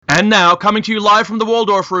And now, coming to you live from the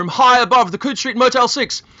Waldorf Room, high above the Coode Street Motel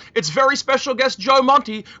 6, it's very special guest Joe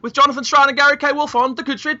Monti with Jonathan Strahan and Gary K. Wolf on the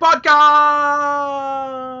Coode Street Podcast.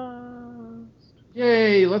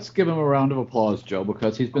 Yay, let's give him a round of applause, Joe,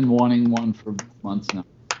 because he's been wanting one for months now.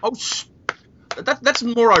 Oh, that's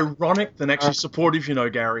more ironic than actually supportive, you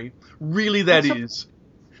know, Gary. Really, that is.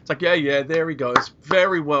 It's like, yeah, there he goes.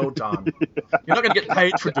 Very well done. You're not going to get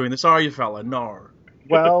paid for doing this, are you, fella? No.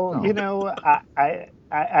 Well, no. You know,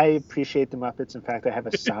 I appreciate the Muppets. In fact, I have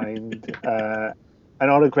a signed, an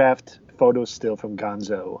autographed photo still from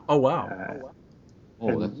Gonzo. Oh, wow.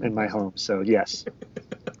 In my home, so yes.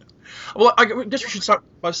 Well, I guess we should start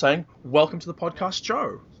by saying, welcome to the podcast,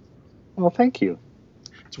 Joe. Well, thank you.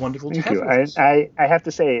 It's wonderful to have you. I have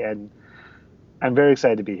to say, and I'm very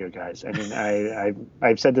excited to be here, guys. I mean,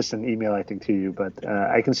 I've said this in email, I think, to you, but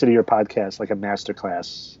I consider your podcast like a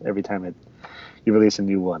masterclass every time you release a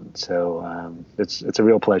new one. So it's a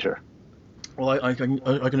real pleasure. Well, I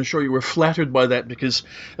can assure you we're flattered by that, because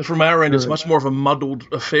from our end, it's much more of a muddled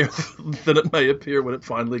affair than it may appear when it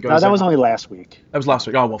finally goes out. No, that was only last week. That was last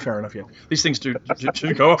week. Oh, well, fair enough, yeah. These things do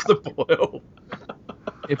go off the boil.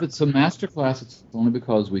 If it's a masterclass, it's only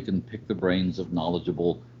because we can pick the brains of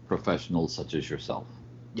knowledgeable professionals such as yourself.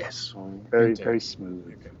 Yes. Very, very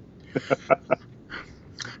smooth.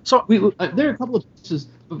 So there are a couple of pieces,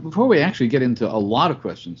 but before we actually get into a lot of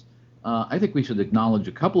questions, I think we should acknowledge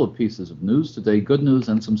a couple of pieces of news today, good news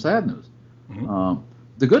and some sad news. Mm-hmm.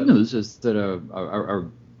 The good news is that our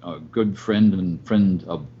good friend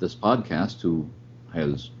of this podcast, who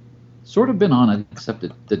has sort of been on it, except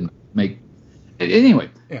it didn't make... Anyway,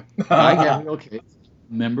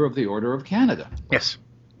 member of the Order of Canada. Yes.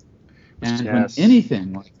 And when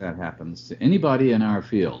anything like that happens to anybody in our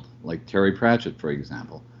field, like Terry Pratchett, for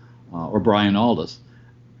example, or Brian Aldiss,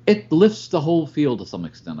 it lifts the whole field to some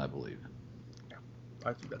extent, I believe. Yeah,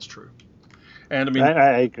 I think that's true. And I mean,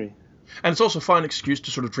 I agree. And it's also a fine excuse to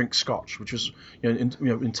sort of drink scotch, which is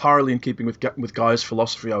entirely in keeping with Guy's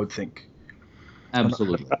philosophy, I would think.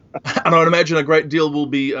 Absolutely. And I would imagine a great deal will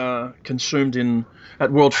be consumed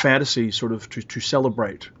at World Fantasy, sort of to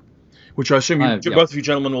celebrate, which I assume both of you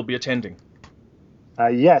gentlemen will be attending.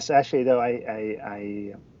 Yes, actually, though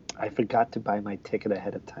I forgot to buy my ticket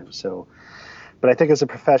ahead of time, so. But I think as a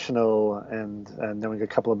professional and knowing a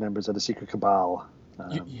couple of members of the Secret Cabal,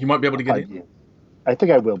 you might be able to get in. I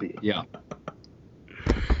think I will be. Yeah.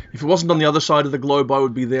 If it wasn't on the other side of the globe, I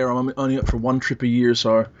would be there. I'm only up for one trip a year,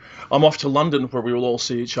 so I'm off to London, where we will all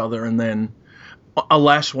see each other, and then,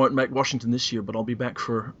 alas, won't make Washington this year, but I'll be back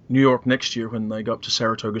for New York next year when they go up to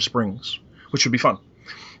Saratoga Springs, which should be fun.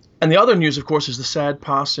 And the other news, of course, is the sad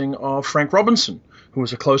passing of Frank Robinson, who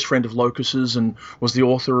was a close friend of Locus's and was the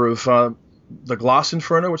author of The Glass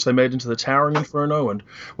Inferno, which they made into The Towering Inferno, and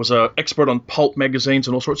was an expert on pulp magazines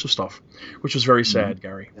and all sorts of stuff, which was very sad,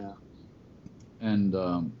 Gary. Yeah.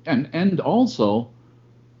 And also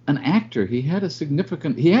an actor. He had a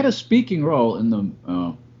speaking role in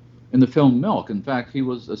the film Milk. In fact, he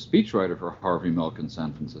was a speechwriter for Harvey Milk in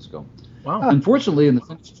San Francisco. Wow. Unfortunately,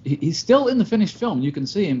 he's still in the finished film. You can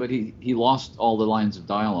see him, but he lost all the lines of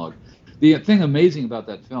dialogue. The thing amazing about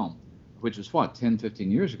that film, which was 10, 15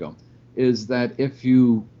 years ago, is that if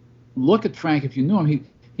you look at Frank, if you knew him,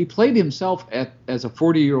 he played himself as a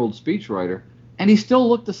 40-year-old speechwriter, and he still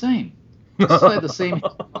looked the same. He still had the same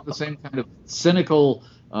kind of cynical,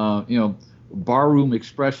 barroom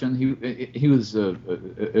expression. He was a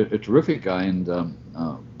terrific guy, and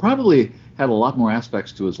probably had a lot more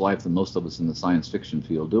aspects to his life than most of us in the science fiction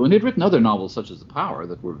field do. And he'd written other novels such as The Power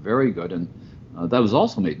that were very good, and that was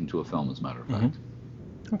also made into a film, as a matter of fact.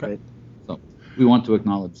 Mm-hmm. Okay. So we want to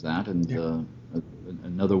acknowledge that, and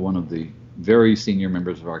another one of the very senior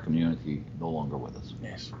members of our community no longer with us.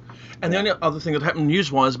 Yes. And the only other thing that happened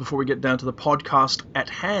news-wise before we get down to the podcast at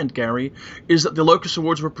hand, Gary, is that the Locus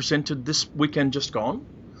Awards were presented this weekend just gone.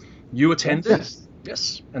 You attended?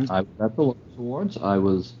 Yes. And I was at the Locus Awards. I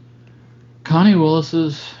was Connie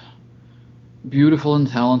Willis's beautiful and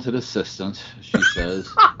talented assistant, she says.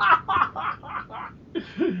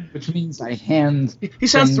 Which means I hand... He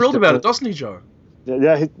sounds thrilled about it, doesn't he, Joe?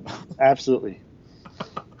 Yeah, absolutely.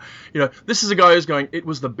 This is a guy who's going, it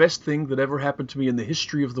was the best thing that ever happened to me in the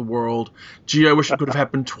history of the world. Gee, I wish it could have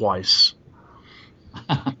happened twice.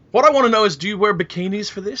 What I want to know is, do you wear bikinis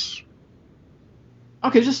for this?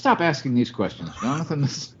 Okay, just stop asking these questions, Jonathan.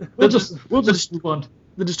 We'll just move on.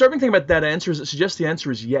 The disturbing thing about that answer is it suggests the answer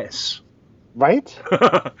is yes. Right?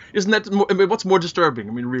 Isn't that, what's more disturbing?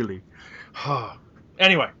 I mean, really.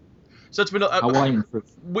 Anyway. So it's been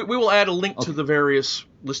we will add a link to the various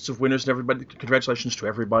lists of winners and everybody. Congratulations to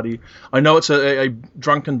everybody. I know it's a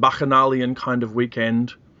drunken bacchanalian kind of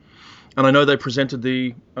weekend. And I know they presented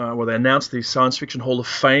they announced the Science Fiction Hall of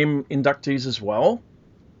Fame inductees as well,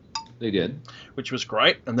 They did. which was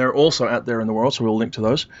great. And they're also out there in the world, so we'll link to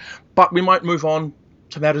those. But we might move on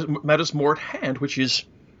to matters more at hand, which is,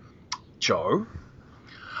 Joe,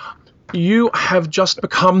 you have just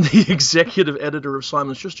become the executive editor of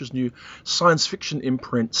Simon & Schuster's new science fiction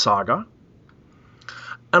imprint, Saga.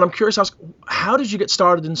 And I'm curious to ask, how did you get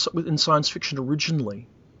started in science fiction originally?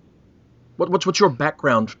 What's your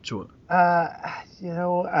background to it?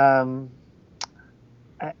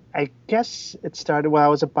 I guess it started while I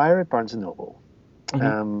was a buyer at Barnes & Noble.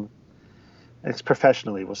 Mm-hmm. It's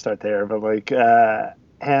professionally, we'll start there. But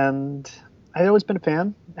and I'd always been a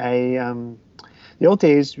fan. The old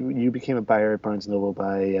days, you became a buyer at Barnes & Noble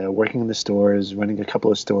by working in the stores, running a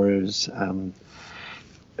couple of stores.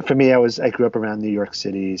 For me, I grew up around New York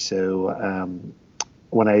City, so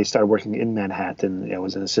when I started working in Manhattan, I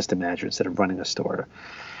was an assistant manager instead of running a store.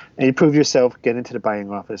 And you prove yourself, get into the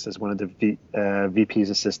buying office as one of the VP's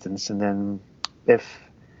assistants, and then if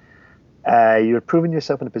you had proven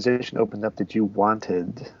yourself in a position opened up that you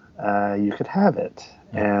wanted, you could have it.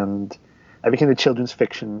 And I became the children's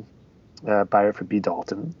fiction buyer for B.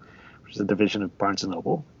 Dalton, which is a division of Barnes &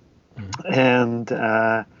 Noble. And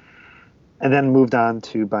then moved on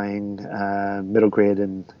to buying middle grade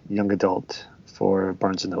and young adult for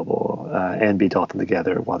Barnes & Noble and B. Dalton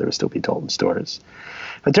together while there were still B. Dalton stores.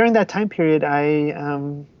 But during that time period,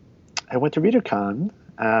 I went to ReaderCon,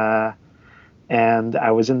 and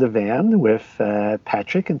I was in the van with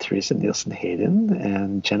Patrick and Teresa Nielsen Hayden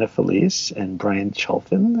and Jenna Felice and Brian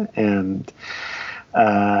Cholfin and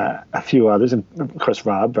a few others, and of course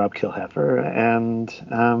Rob Kilheffer,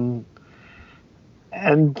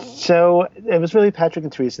 and so it was really Patrick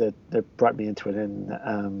and Teresa that brought me into it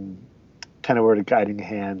and kind of were a guiding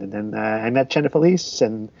hand. And then I met Jenna Felice,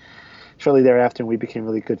 and shortly thereafter we became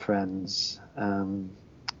really good friends.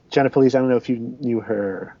 Jenna Felice, I don't know if you knew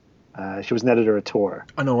her. She was an editor at Tor.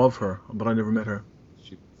 I know of her, but I never met her.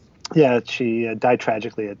 She died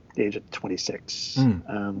tragically at the age of 26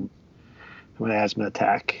 from an asthma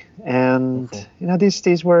attack. And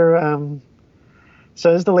these were so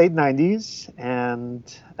it was the late 90s, and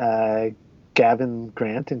Gavin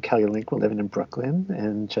Grant and Kelly Link were living in Brooklyn,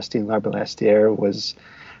 and Justine Larbalastier was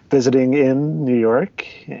visiting in New York,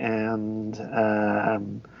 and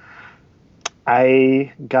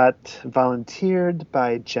I got volunteered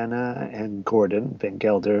by Jenna and Gordon Van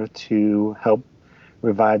Gelder to help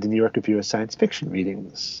revive the New York Review of Science Fiction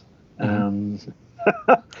readings.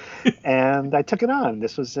 And I took it on.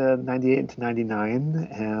 This was 98 into 99,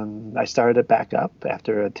 and I started it back up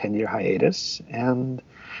after a 10-year hiatus, and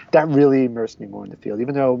that really immersed me more in the field.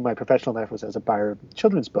 Even though my professional life was as a buyer of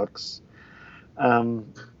children's books,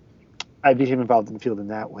 I became involved in the field in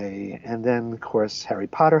that way. And then, of course, Harry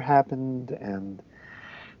Potter happened, and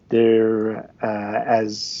there,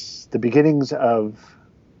 as the beginnings of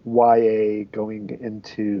YA going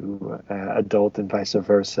into adult and vice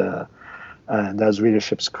versa, those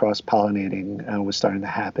readerships cross-pollinating was starting to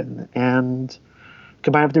happen. And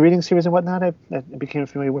combined with the reading series and whatnot, I became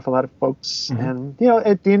familiar with a lot of folks. And,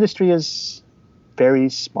 the industry is very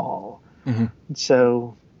small.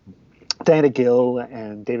 So Diana Gill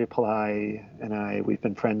and David Pillai and we've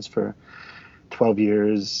been friends for 12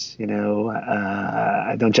 years.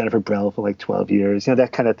 I've known Jennifer Brell for like 12 years,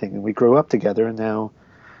 that kind of thing. And we grew up together, and now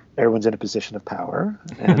everyone's in a position of power.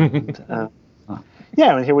 And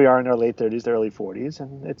and here we are in our late 30s, early 40s,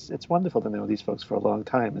 and it's wonderful to know these folks for a long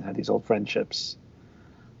time and have these old friendships.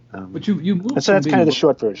 But you moved. So that's kind of the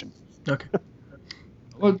short version. Okay.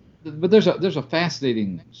 Well, but there's a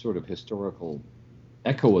fascinating sort of historical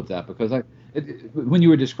echo of that, because when you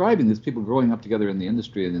were describing this, people growing up together in the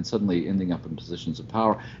industry and then suddenly ending up in positions of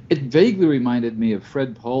power, it vaguely reminded me of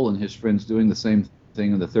Fred Pohl and his friends doing the same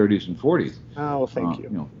thing in the 30s and 40s. Oh, well, thank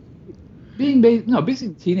you. Being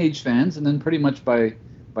basically teenage fans, and then pretty much by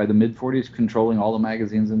the mid 40s controlling all the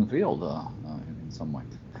magazines in the field in some way.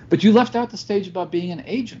 But you left out the stage about being an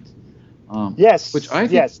agent. Yes. Which I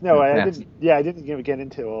think yes. No, I didn't. Yeah, I didn't even get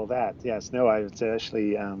into all that. Yes. No, I was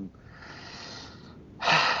actually.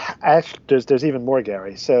 There's even more,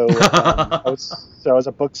 Gary. So I was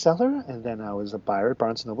a bookseller, and then I was a buyer at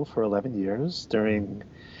Barnes & Noble for 11 years.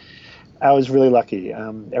 I was really lucky.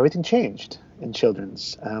 Everything changed in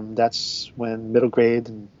children's. That's when middle grade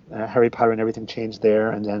and Harry Potter and everything changed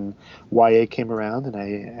there, and then YA came around, and I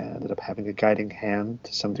ended up having a guiding hand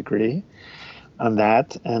to some degree on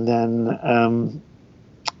that. And then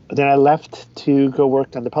I left to go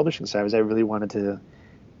work on the publishing side, because I really wanted to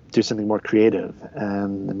do something more creative.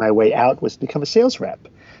 And my way out was to become a sales rep.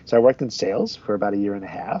 So I worked in sales for about a year and a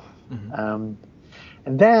half.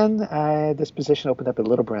 And then this position opened up at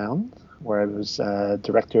Little Brown, where I was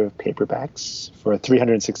director of paperbacks for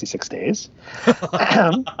 366 days.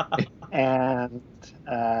 And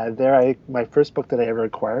there, my first book that I ever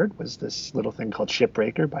acquired was this little thing called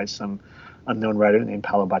Shipbreaker by some unknown writer named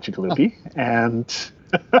Paolo Bacigalupi. And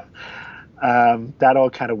that all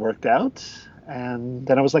kind of worked out. And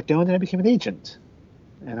then I was let go, and then I became an agent.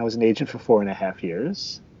 And I was an agent for 4.5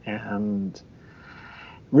 years. And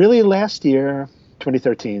really last year,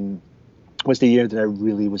 2013, was the year that I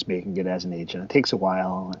really was making it as an agent. It takes a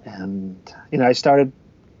while. And, I started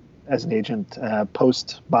as an agent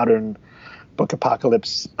post-modern book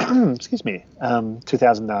apocalypse, excuse me,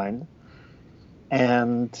 2009.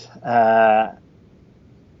 And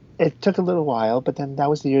it took a little while, but then that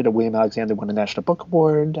was the year that William Alexander won the National Book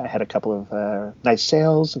Award. I had a couple of nice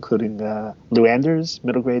sales, including Lou Anders'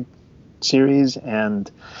 middle grade series,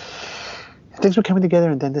 and things were coming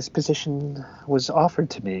together. And then this position was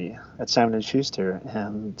offered to me at Simon & Schuster,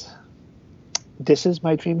 and this is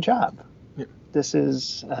my dream job. Yeah. This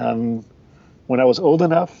is when I was old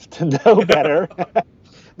enough to know better.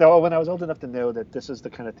 No, when I was old enough to know that this is the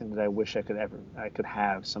kind of thing that I wish I could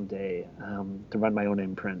have someday, to run my own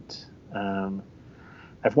imprint.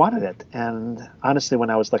 I've wanted it, and honestly, when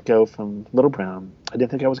I was let go from Little Brown, I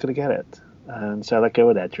didn't think I was going to get it, and so I let go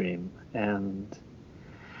of that dream. And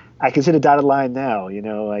I can see the dotted line now.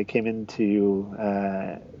 I came into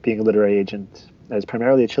being a literary agent as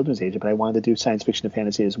primarily a children's agent, but I wanted to do science fiction and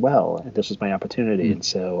fantasy as well, and this was my opportunity. Mm-hmm. And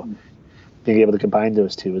so, being able to combine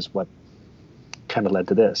those two is what kind of led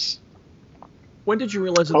to this. When did you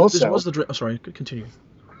realize that this was the dream? Oh, sorry, continue.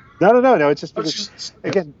 No. It's just because,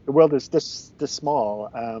 again, the world is this small.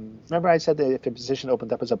 Remember I said that if a position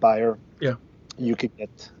opened up as a buyer, yeah, you could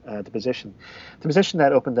get the position. The position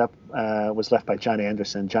that opened up was left by John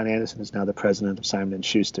Anderson. John Anderson is now the president of Simon &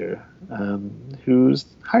 Schuster, who's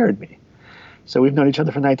hired me. So we've known each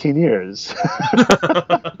other for 19 years.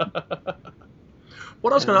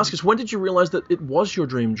 What I was going to ask is, when did you realize that it was your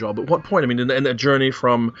dream job? At what point? I mean, in that journey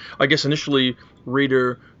from, I guess, initially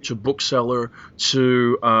reader to bookseller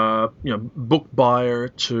to, book buyer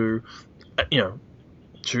to,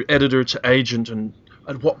 to editor to agent, and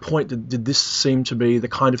at what point did this seem to be the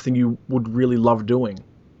kind of thing you would really love doing?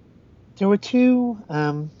 There were two,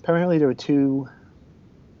 primarily there were two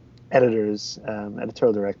editors,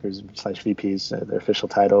 editorial directors / VPs, their official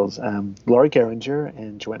titles, Laura Geringer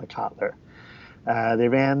and Joanna Kotler. They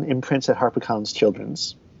ran imprints at HarperCollins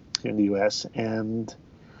Children's here in the U.S., and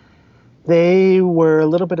they were a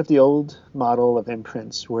little bit of the old model of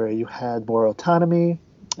imprints where you had more autonomy.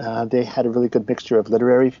 They had a really good mixture of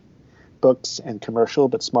literary books and commercial,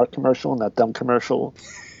 but smart commercial, not dumb commercial,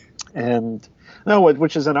 and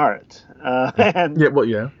which is an art. And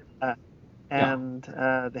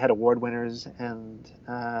they had award winners, and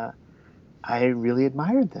I really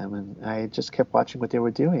admired them, and I just kept watching what they were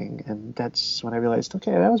doing, and that's when I realized,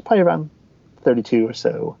 okay, that was probably around 32 or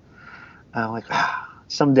so. I'm like,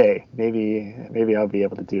 someday, maybe I'll be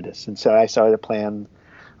able to do this. And so I started to plan,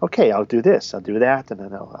 okay, I'll do this, I'll do that, and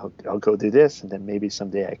then I'll go do this, and then maybe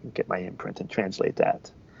someday I can get my imprint and translate that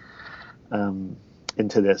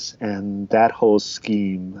into this. And that whole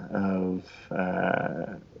scheme of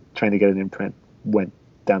trying to get an imprint went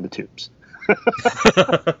down the tubes.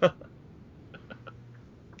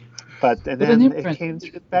 But then it came through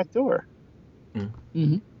the back door.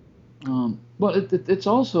 Mm-hmm. Well, it's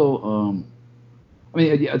also,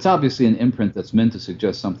 it's obviously an imprint that's meant to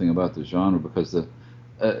suggest something about the genre, because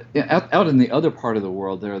out in the other part of the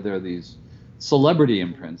world, there are these celebrity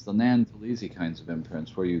imprints, the Nan Talese kinds of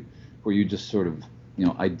imprints, where you just sort of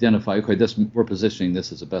identify, okay, we're positioning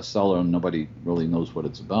this as a bestseller, and nobody really knows what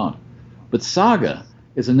it's about. But Saga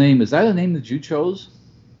is a name. Is that a name that you chose?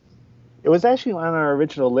 It was actually on our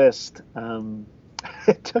original list.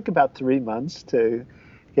 It took about 3 months to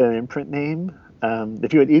get an imprint name.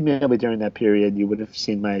 If you had emailed me during that period, you would have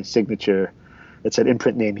seen my signature. It said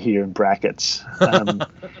imprint name here in brackets.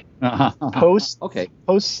 Post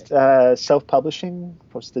self-publishing,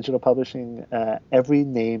 post digital publishing, every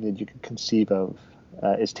name that you could conceive of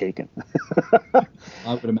is taken. I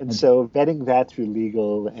would imagine. And so vetting that through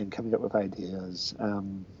legal and coming up with ideas,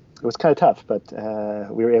 it was kind of tough, but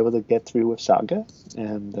we were able to get through with Saga,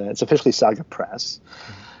 and it's officially Saga Press.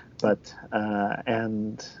 But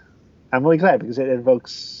and I'm really glad, because it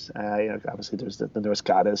evokes, obviously there's the Norse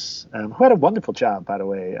goddess, who had a wonderful job, by the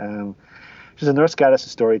way. She's a Norse goddess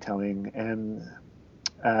of storytelling, and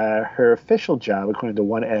her official job, according to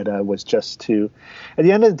one Edda, was just to, at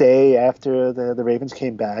the end of the day, after the ravens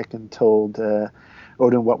came back and told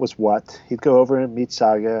Odin what was what, he'd go over and meet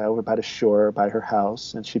Saga over by the shore by her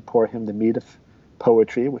house, and she'd pour him the mead of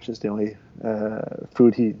poetry, which is the only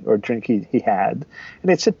food or drink he had, and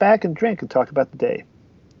they'd sit back and drink and talk about the day.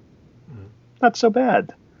 Not so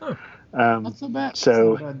bad. Oh. Not so bad.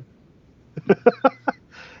 So, Not so bad.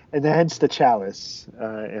 and hence the chalice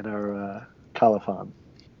in our colophon.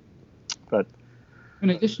 But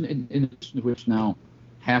in addition to which, now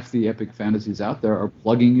half the epic fantasies out there are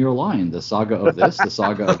plugging your line. The saga of this, the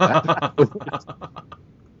saga of that.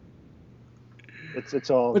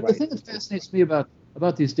 It's all but right. The thing that fascinates me about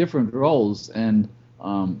these different roles, and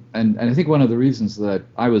I think one of the reasons that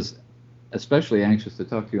I was especially anxious to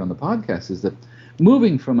talk to you on the podcast is that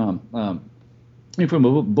moving from a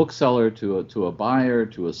bookseller to a buyer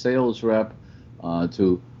to a sales rep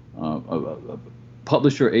to a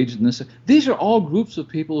publisher agent, these are all groups of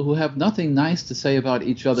people who have nothing nice to say about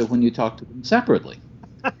each other when you talk to them separately.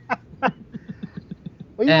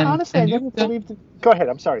 Well, honestly, I never believed. Go ahead.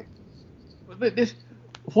 I'm sorry.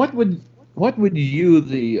 What would you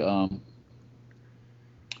this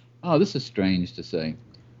is strange to say.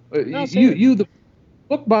 You the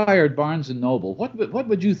book buyer at Barnes and Noble. What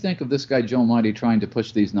would you think of this guy Joe Monti trying to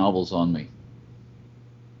push these novels on me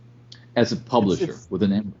as a publisher with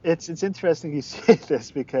an M? It's interesting you say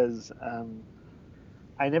this because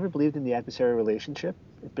I never believed in the adversarial relationship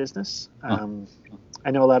in business.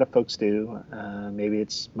 I know a lot of folks do. Maybe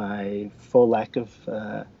it's my full lack of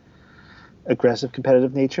aggressive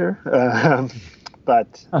competitive nature,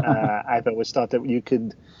 but I've always thought that you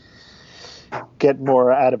could get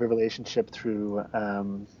more out of a relationship through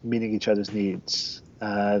meeting each other's needs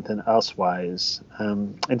than elsewise.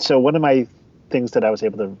 And so one of my things that I was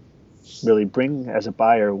able to really bring as a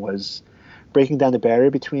buyer was breaking down the barrier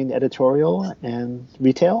between editorial and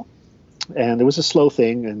retail. And it was a slow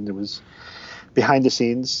thing, and it was behind the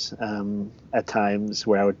scenes at times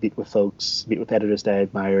where I would meet with editors that I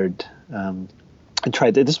admired, and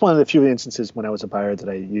tried to. This is one of the few instances when I was a buyer that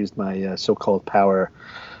I used my so-called power.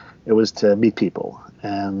 It was to meet people,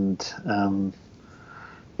 and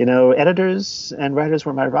editors and writers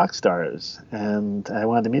were my rock stars, and I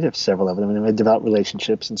wanted to meet several of them, and I developed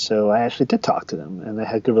relationships, and so I actually did talk to them, and I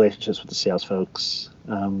had good relationships with the sales folks.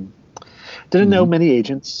 Didn't know many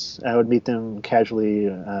agents. I would meet them casually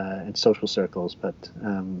in social circles, but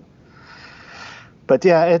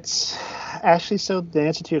yeah, it's actually, so the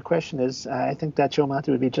answer to your question is I think that Joe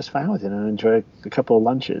Monti would be just fine with it and enjoy a couple of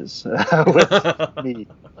lunches with me.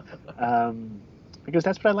 Because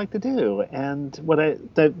that's what I like to do. And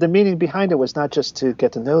the meaning behind it was not just to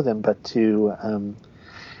get to know them, but to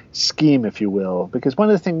scheme, if you will. Because one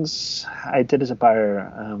of the things I did as a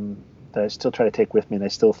buyer that I still try to take with me, and I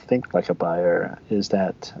still think like a buyer, is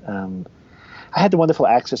that I had the wonderful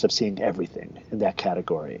access of seeing everything in that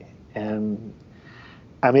category. And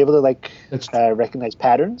I'm able to recognize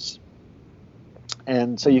patterns.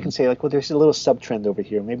 And so you can say, well, there's a little sub-trend over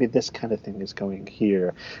here. Maybe this kind of thing is going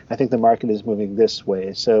here. I think the market is moving this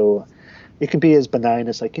way. So it could be as benign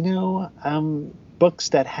as books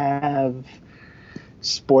that have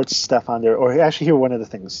sports stuff on there. Or actually, here, one of the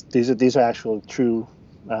things. These are actual true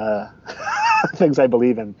things I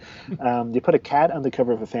believe in. You put a cat on the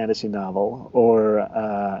cover of a fantasy novel,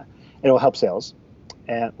 or it'll help sales.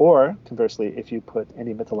 Or conversely, if you put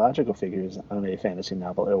any mythological figures on a fantasy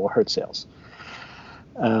novel, it will hurt sales.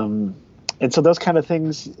 And so those kind of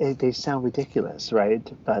things, they sound ridiculous,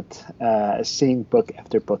 right? But seeing book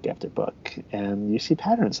after book after book, and you see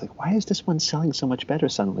patterns, like, why is this one selling so much better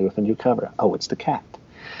suddenly with a new cover? Oh, it's the cat.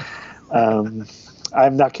 I'm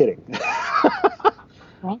not kidding.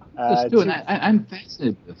 Well, I'm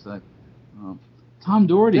fascinated with this. Tom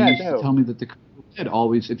Doherty used to tell me that the red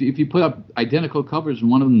always, if you put up identical covers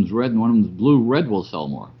and one of them's red and one of them's blue, red will sell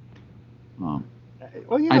more.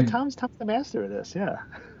 Well, Tom's the master of this, yeah.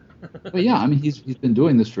 Well, yeah, I mean, he's been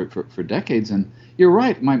doing this for decades, and you're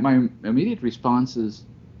right. My immediate response is,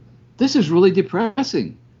 this is really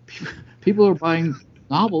depressing. People are buying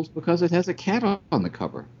novels because it has a cat on the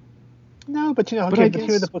cover. No, but a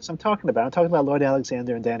few of the books I'm talking about Lord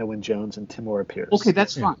Alexander and Dana Wynne Jones and Timora Pierce. Okay,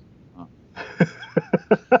 that's fine.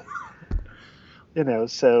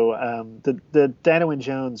 So the Dana Wynne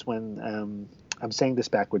Jones, when I'm saying this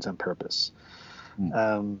backwards on purpose.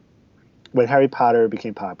 When Harry Potter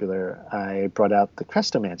became popular, I brought out the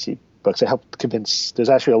Crestomancy books. I helped convince. There's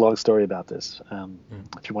actually a long story about this,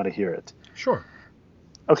 if you want to hear it. Sure.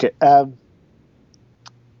 Okay.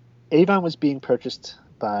 Avon was being purchased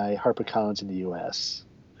by HarperCollins in the U.S.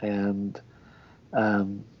 And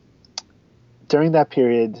during that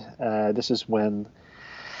period, this is when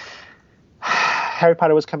Harry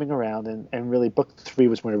Potter was coming around, and really book 3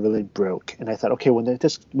 was when it really broke. And I thought, okay, well,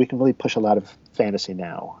 we can really push a lot of fantasy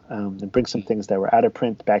now, and bring some things that were out of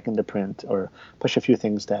print back into print, or push a few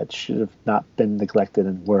things that should have not been neglected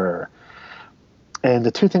and were. And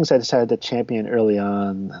the 2 things I decided to champion early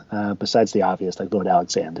on, besides the obvious, like Lord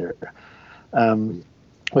Alexander,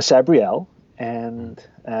 was Sabriel and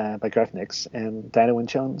by Garth Nix, and Diana Wynne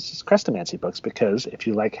Jones' Crestomancy books, because if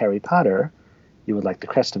you like Harry Potter, you would like the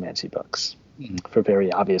Crestomancy books for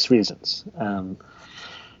very obvious reasons.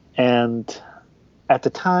 And at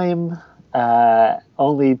the time,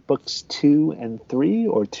 only books 2 and 3,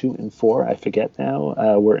 or 2 and 4, I forget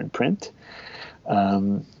now, were in print.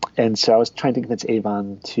 And so I was trying to convince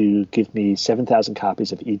Avon to give me 7,000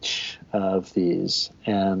 copies of each of these.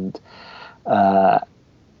 And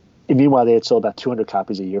meanwhile, they had sold about 200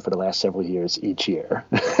 copies a year for the last several years each year.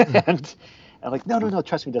 And I'm like, no,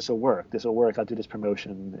 trust me, this will work. This will work. I'll do this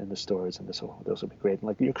promotion in the stores, and this will be great. I'm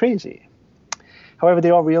like, you're crazy. However,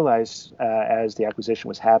 they all realized as the acquisition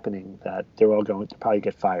was happening that they were all going to probably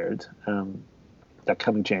get fired that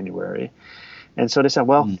coming January. And so they said,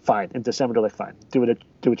 well, fine. In December, they're like, fine, do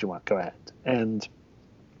what you want. Go ahead. And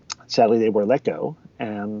sadly, they were let go.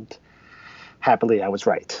 And happily, I was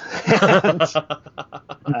right.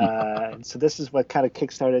 And so this is what kind of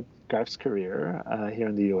kickstarted Garth's career here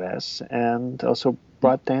in the U.S. and also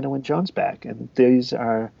brought Diana Wynne Jones back. And these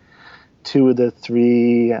are 2 of the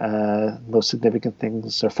 3 most significant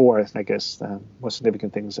things, or 4, I guess, most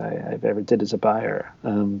significant things I've ever did as a buyer.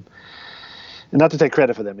 And not to take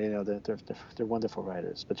credit for them, they're wonderful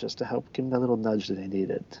writers, but just to help give them a little nudge that they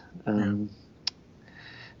needed.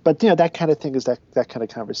 But that kind of thing is that kind of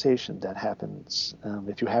conversation that happens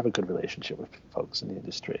if you have a good relationship with folks in the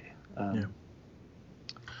industry.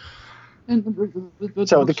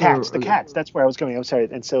 So the cats. That's where I was going. I'm sorry.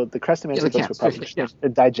 And so the Crestomancy books were published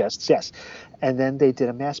in digests, yes. And then they did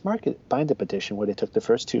a mass market bind-up edition where they took the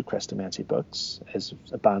first 2 Crestomancy books as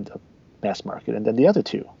a bound-up mass market, and then the other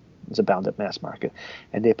 2 as a bound-up mass market,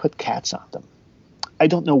 and they put cats on them. I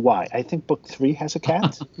don't know why. I think book 3 has a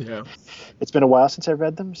cat. Yeah. It's been a while since I've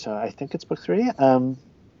read them, so I think it's book 3.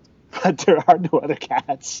 But there are no other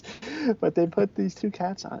cats. But they put these 2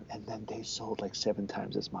 cats on, and then they sold like 7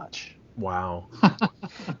 times as much. Wow.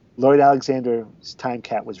 Lord Alexander's Time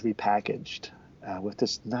Cat was repackaged with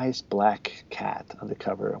this nice black cat on the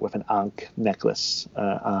cover with an Ankh necklace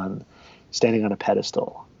standing on a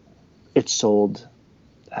pedestal. It sold,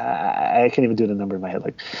 I can't even do the number in my head,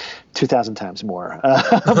 like 2,000 times more.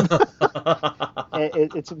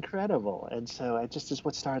 It's incredible. And so I just is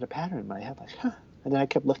what started a pattern in my head, like, huh. And then I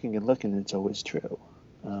kept looking, and it's always true.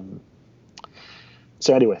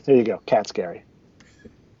 So anyway, there you go. Cat's Gary.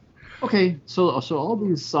 Okay, so all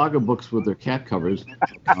these Saga books with their cat covers. They're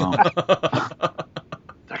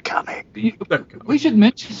coming. We should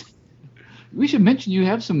mention you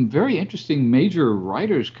have some very interesting major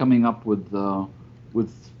writers coming up with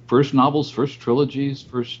first novels, first trilogies,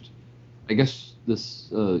 first. I guess this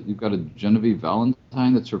you've got a Genevieve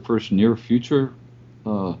Valentine. That's her first near future.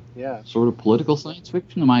 Sort of political science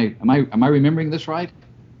fiction. Am I remembering this right?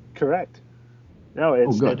 Correct. No,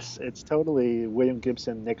 it's totally William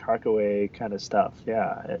Gibson, Nick Harkaway kind of stuff.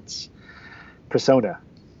 Yeah, it's Persona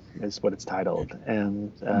is what it's titled,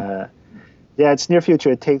 and it's near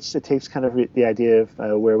future. It takes kind of the idea of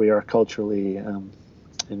where we are culturally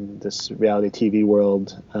in this reality TV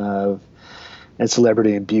world and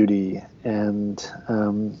celebrity and beauty, and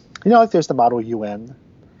like there's the model UN.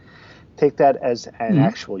 Take that as an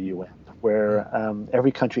actual UN, where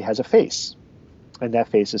every country has a face, and that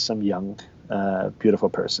face is some young, beautiful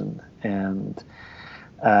person, and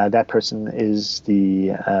that person is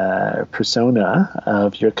the persona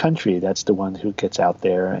of your country. That's the one who gets out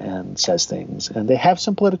there and says things. And they have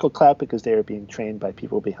some political clout because they are being trained by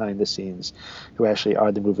people behind the scenes who actually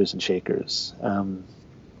are the movers and shakers.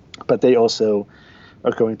 But they also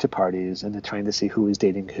are going to parties, and they're trying to see who is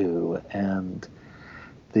dating who. And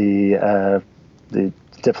the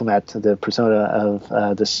diplomat, the persona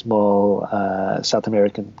of the small South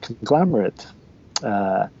American conglomerate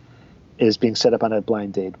is being set up on a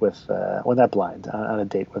blind date with, on a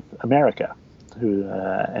date with America,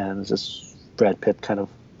 and this Brad Pitt kind of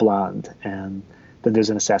blonde, and then there's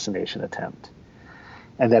an assassination attempt.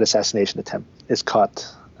 And that assassination attempt is caught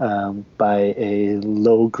by a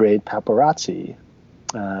low-grade paparazzi.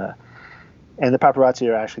 And the paparazzi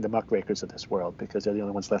are actually the muckrakers of this world because they're the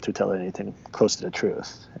only ones left who tell anything close to the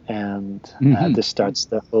truth. And this starts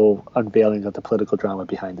the whole unveiling of the political drama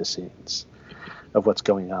behind the scenes of what's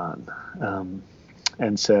going on.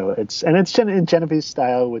 And so it's in Genevieve's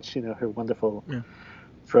style, which, her wonderful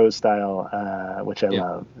prose style, which I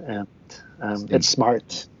love, and it's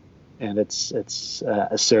smart, and it's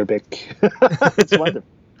acerbic. It's wonderful.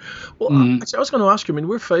 Well, actually, I was going to ask you. I mean,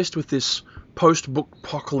 we're faced with this post-book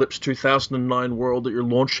apocalypse 2009 world that you're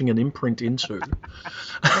launching an imprint into.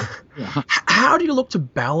 How do you look to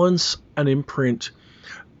balance an imprint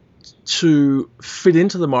to fit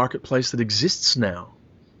into the marketplace that exists now,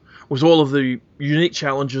 with all of the unique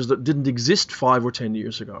challenges that didn't exist 5 or 10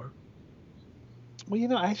 years ago?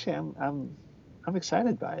 Well, actually, I'm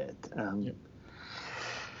excited by it.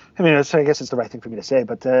 I mean, I guess it's the right thing for me to say,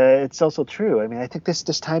 but it's also true. I mean, I think this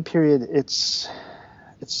time period, it's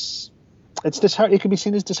disheartening. It can be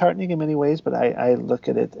seen as disheartening in many ways, but I look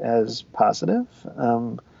at it as positive.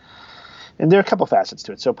 And there are a couple facets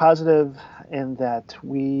to it. So positive in that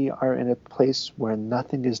we are in a place where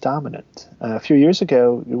nothing is dominant. A few years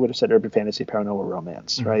ago, we would have said urban fantasy, paranormal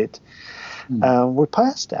romance, right? We're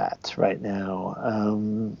past that right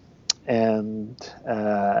now. And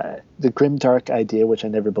the grimdark idea, which I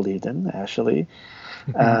never believed in, actually,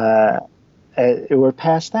 we're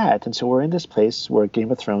past that. And so we're in this place where Game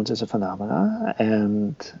of Thrones is a phenomena,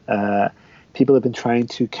 and people have been trying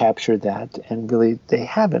to capture that, and really they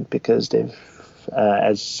haven't, because they've,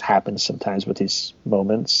 as happens sometimes with these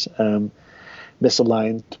moments,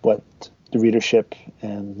 misaligned what the readership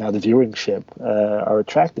and now the viewership are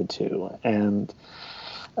attracted to. And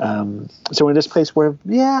so we're in this place where,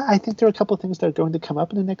 I think there are a couple of things that are going to come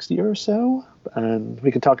up in the next year or so, and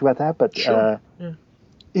we can talk about that. But sure.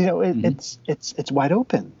 It's wide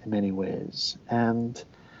open in many ways. And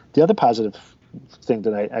the other positive thing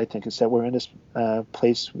that I think is that we're in this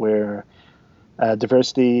place where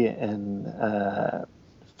diversity and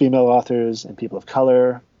female authors and people of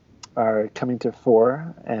color are coming to the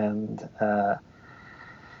fore, and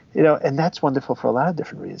and that's wonderful for a lot of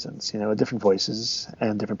different reasons. Different voices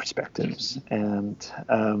and different perspectives, and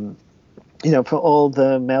for all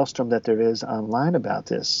the maelstrom that there is online about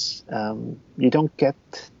this, you don't get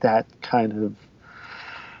that kind of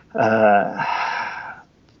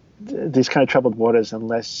these kind of troubled waters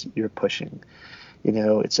unless you're pushing.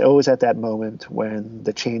 It's always at that moment when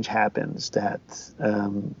the change happens that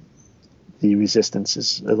the resistance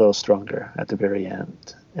is a little stronger at the very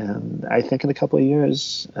end. And I think in a couple of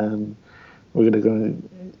years, we're going to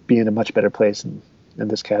be in a much better place in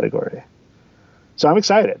this category. So I'm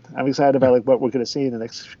excited. I'm excited about what we're going to see in the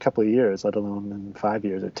next couple of years, let alone in 5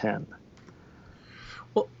 years or 10.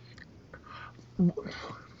 Well,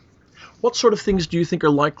 what sort of things do you think are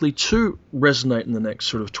likely to resonate in the next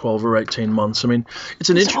sort of 12 or 18 months? I mean, it's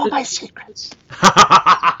an interesting... all my secrets.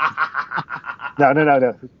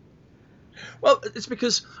 No. Well, it's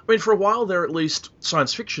because, I mean, for a while there, at least,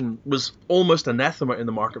 science fiction was almost anathema in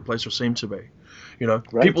the marketplace, or seemed to be.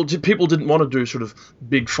 Right. People didn't want to do sort of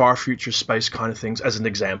big, far future space kind of things, as an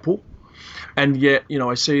example. And yet,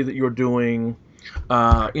 I see that you're doing,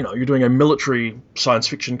 you're doing a military science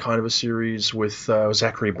fiction kind of a series with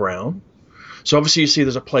Zachary Brown. So obviously you see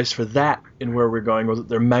there's a place for that in where we're going, or that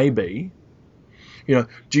there may be.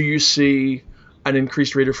 Do you see an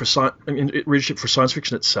increased readership for science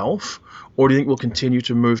fiction itself, or do you think we'll continue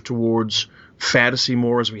to move towards fantasy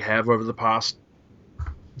more as we have over the past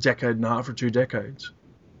decade and a half or 2 decades?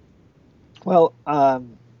 Well, I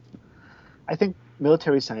think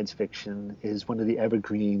military science fiction is one of the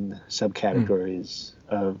evergreen subcategories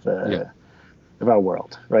of our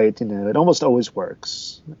world, right? It almost always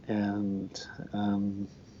works. And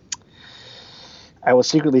I will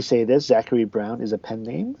secretly say this: Zachary Brown is a pen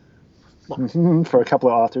name for a couple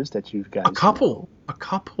of authors that you guys know. A couple.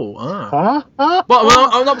 Huh? Well,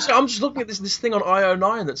 I'm just looking at this thing on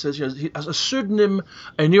IO9 that says he has a pseudonym,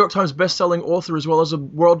 a New York Times best-selling author, as well as a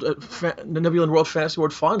Nebula World Fantasy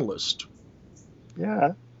Award finalist.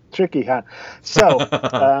 Yeah, tricky, huh? So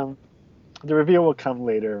the reveal will come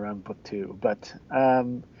later around book 2, but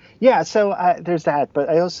so there's that. But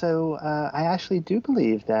I also I actually do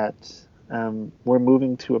believe that we're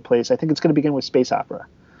moving to a place. I think it's going to begin with space opera.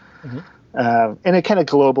 Mm-hmm. In a kind of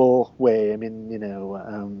global way. I mean, in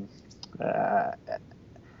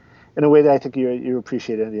a way that I think you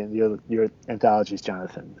appreciate in your anthologies,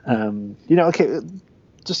 Jonathan.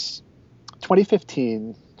 Just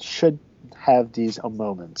 2015 should have these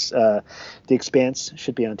moments. The Expanse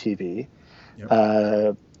should be on TV.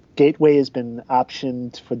 Yep. Gateway has been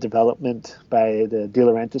optioned for development by the De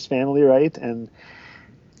Laurentiis family, right? And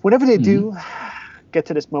whenever they do get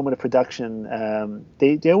to this moment of production,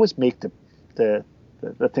 they always make the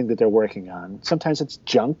the thing that they're working on. Sometimes it's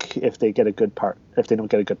junk if they get a good if they don't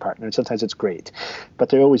get a good partner, and sometimes it's great, but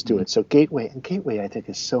they always do it. So Gateway I think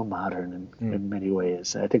is so modern in many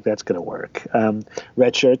ways. I think that's going to work.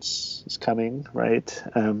 Red Shirts is coming, right?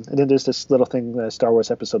 And then there's this little thing, Star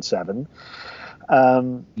Wars Episode 7.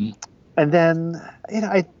 And then,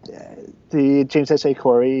 the James S.A.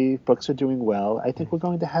 Corey books are doing well. I think we're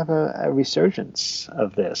going to have a resurgence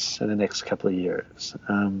of this in the next couple of years.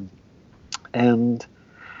 And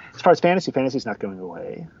as far as fantasy's not going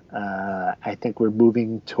away. I think we're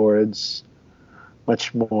moving towards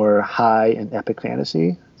much more high and epic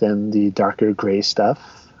fantasy than the darker gray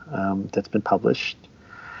stuff that's been published.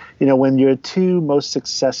 When your two most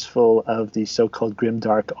successful of the so-called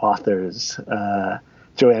grimdark authors,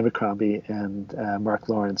 Joe Abercrombie and Mark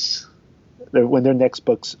Lawrence, when their next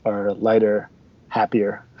books are lighter,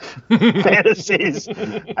 happier fantasies,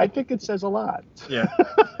 I think it says a lot. Yeah.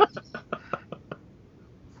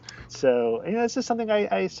 So, this is something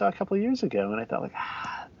I saw a couple of years ago, and I thought,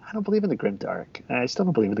 I don't believe in the grimdark. I still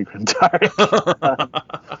don't believe in the grimdark.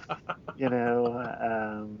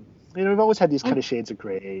 We've always had these kind of shades of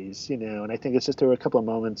grays, and I think it's just there were a couple of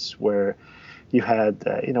moments where you had,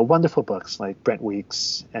 wonderful books like Brent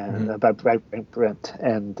Weeks and about Brent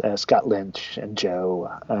and Scott Lynch and Joe.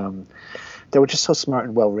 They were just so smart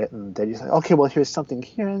and well written that you say, okay, well, here's something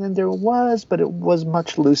here, and then there was, but it was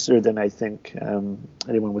much looser than I think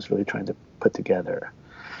anyone was really trying to put together.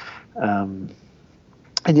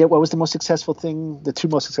 And yet, what was the most successful thing? The two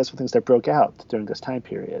most successful things that broke out during this time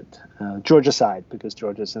period, George aside, because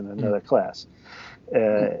George is in another class.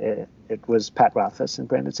 It was Pat Rothfuss and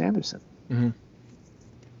Brandon Sanderson. Mm-hmm.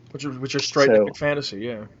 Which are straight epic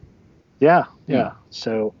fantasy, yeah.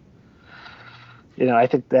 So, I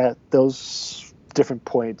think that those different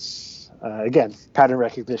points, again, pattern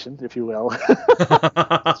recognition, if you will,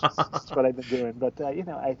 that's what I've been doing. But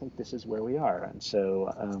I think this is where we are, and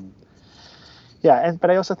so, but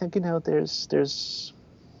I also think there's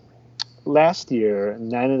last year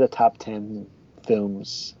 9 of the top 10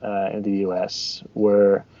 films in the U.S.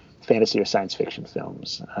 were fantasy or science fiction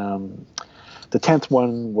films. The 10th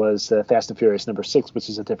one was Fast and Furious #6, which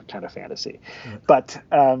is a different kind of fantasy. Yeah. But,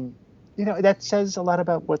 that says a lot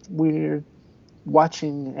about what we're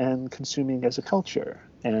watching and consuming as a culture.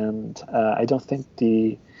 And I don't think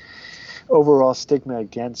the overall stigma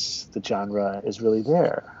against the genre is really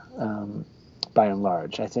there, by and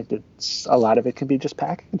large. I think a lot of it can be just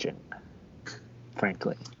packaging,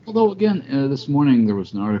 frankly. Although, again, this morning there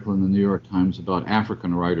was an article in the New York Times about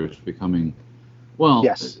African writers becoming,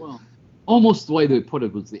 almost the way they put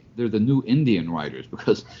it was they're the new Indian writers,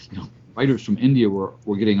 because writers from India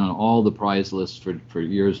were getting on all the prize lists for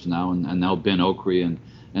years now, and now Ben Okri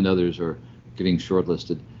and others are getting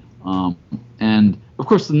shortlisted. And of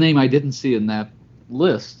course, the name I didn't see in that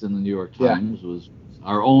list in the New York Times was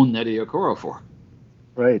our own Nnedi Okorafor.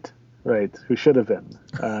 Right. Who should have been.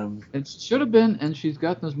 It should have been, and she's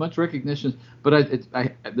gotten as much recognition. But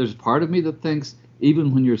there's part of me that thinks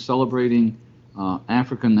even when you're celebrating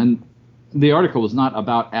African, and the article was not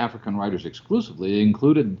about African writers exclusively. It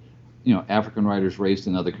included, African writers raised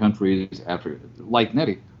in other countries, like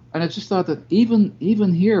Nnedi. And I just thought that even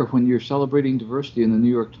here, when you're celebrating diversity in the New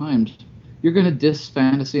York Times, you're going to diss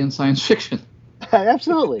fantasy and science fiction.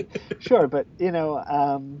 Absolutely, sure, but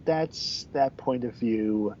that's that point of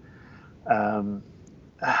view. I'm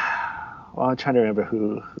trying to remember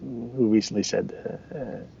who recently said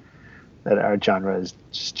that our genre is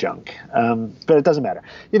just junk, but it doesn't matter.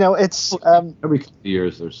 It's every couple of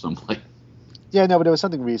years there's something. Yeah, no, but it was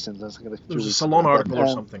something recent. It was a Salon article or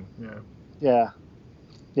something. Yeah.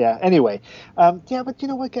 Anyway, but you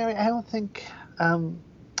know what, Gary? I don't think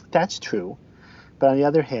that's true. But on the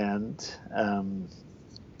other hand,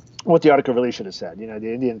 what the article really should have said,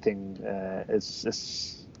 the Indian thing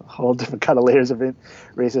is a whole different kind of layers of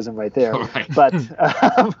racism right there. Right.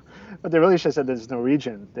 But they really should have said there's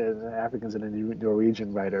Norwegian. There's Africans and a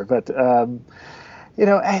Norwegian writer. But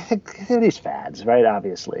I think there are these fads, right?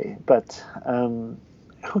 Obviously, but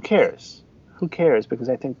who cares? Who cares? Because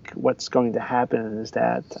I think what's going to happen is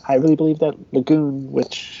that I really believe that Lagoon,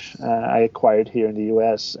 which I acquired here in the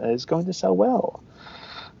U.S., is going to sell well.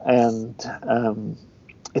 And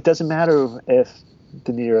it doesn't matter if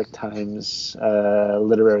the New York Times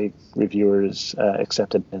literary reviewers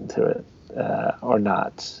accepted into it or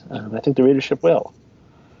not. I think the readership will.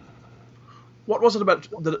 What was it about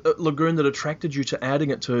the Lagoon that attracted you to adding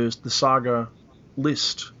it to the Saga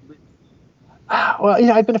list?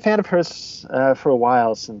 Well, I've been a fan of hers for a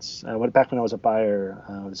while, since back when I was a buyer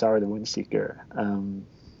of Zara the Windseeker.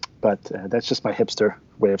 But that's just my hipster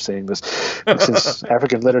way of saying this, since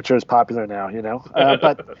African literature is popular now,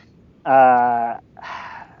 But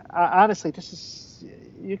honestly, this is,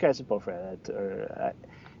 you guys have both read it.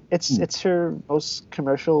 It's her most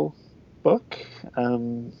commercial book.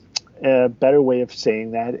 A better way of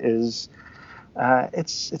saying that is,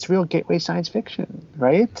 it's real gateway science fiction,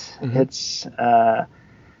 right? Mm-hmm.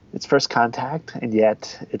 It's first contact, and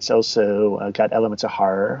yet it's also got elements of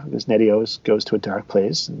horror, because Nettie always goes to a dark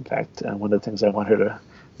place. In fact, one of the things I want her to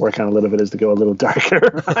work on a little bit is to go a little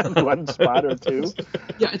darker on one spot or two.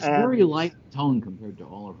 Yeah, it's very light tone compared to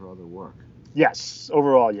all of her other work. Yes,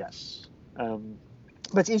 overall, yes.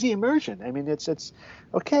 But it's easy immersion. I mean, it's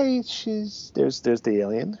okay. There's the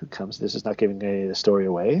alien who comes. This is not giving the story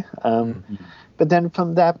away. But then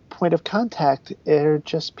from that point of contact, they're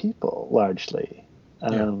just people largely.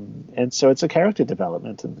 And so it's a character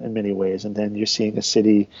development in many ways. And then you're seeing a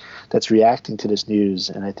city that's reacting to this news,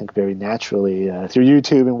 and I think very naturally through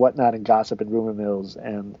YouTube and whatnot, and gossip and rumor mills.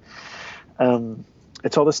 And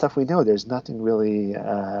it's all the stuff we know. There's nothing really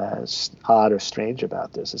odd or strange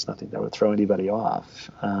about this. It's nothing that would throw anybody off.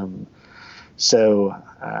 So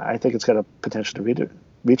I think it's got a potential to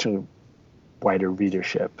reach a wider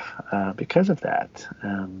readership because of that.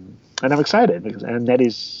 And I'm excited and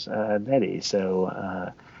Nettie's Nettie.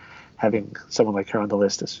 So having someone like her on the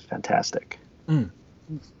list is fantastic. Go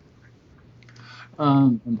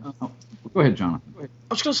ahead, Jonathan.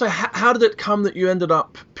 I was going to say, how did it come that you ended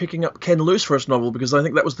up picking up Ken Liu's first novel? Because I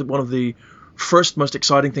think that was one of the first most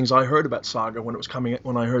exciting things I heard about Saga when it was coming.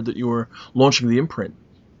 When I heard that you were launching the imprint.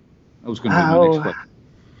 That was going to be my next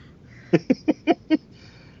question.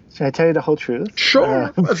 Should I tell you the whole truth?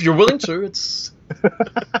 Sure, if you're willing to. It's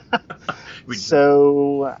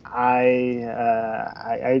so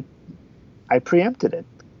I preempted it.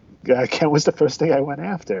 Ken was the first thing I went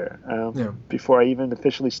after before I even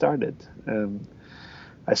officially started.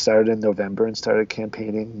 I started in November and started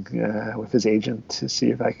campaigning with his agent to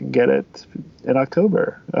see if I can get it in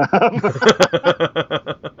October.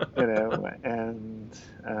 And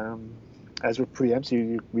as with preempts,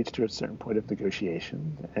 you reach to a certain point of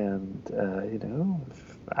negotiation, and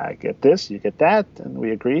if I get this, you get that, and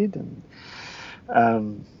we agreed. And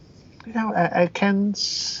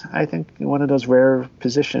Ken's, I think, one of those rare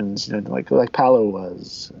positions, like Paolo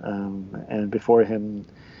was, and before him,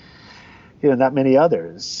 not many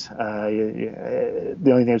others.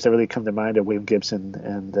 The only names that really come to mind are William Gibson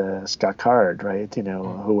and Scott Card, right?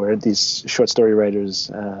 Who were these short story writers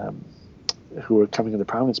who were coming into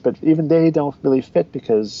prominence, but even they don't really fit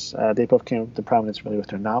because they both came to prominence really with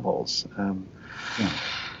their novels.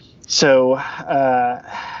 So,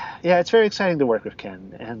 it's very exciting to work with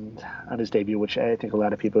Ken and on his debut, which I think a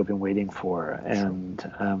lot of people have been waiting for. And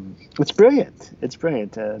it's brilliant. It's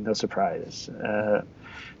brilliant. No surprise.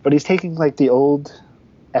 But he's taking the old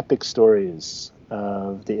epic stories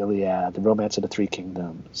of the Iliad, the Romance of the Three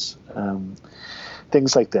Kingdoms,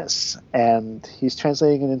 things like this, and he's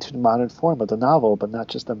translating it into the modern form of the novel, but not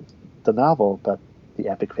just the novel, but the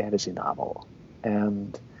epic fantasy novel.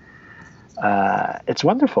 And it's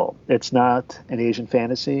wonderful. It's not an Asian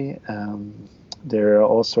fantasy. There are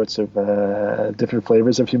all sorts of different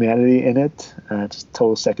flavors of humanity in it. It's a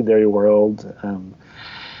total secondary world.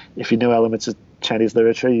 If you know elements of Chinese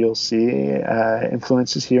literature, you'll see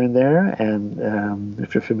influences here and there, and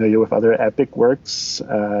if you're familiar with other epic works,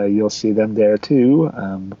 you'll see them there too.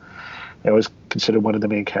 I always consider one of the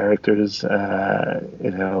main characters,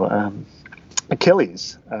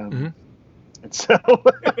 Achilles, and so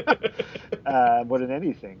more than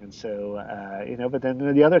anything. And so but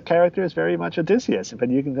then the other character is very much Odysseus, but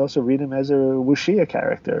you can also read him as a wuxia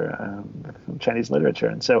character from Chinese literature.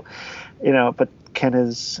 And so, but Ken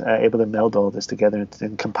is able to meld all this together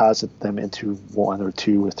and composite them into one or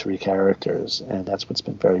two or three characters, and that's what's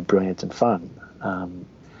been very brilliant and fun.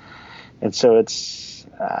 And so it's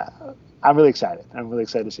I'm really excited. I'm really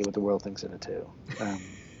excited to see what the world thinks of it too.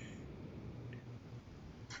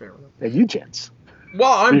 Fair enough. And you gents.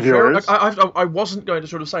 Well, I wasn't going to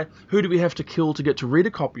sort of say, who do we have to kill to get to read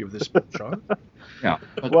a copy of this book, John? Yeah.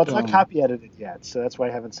 But, well, it's not copy edited yet, so that's why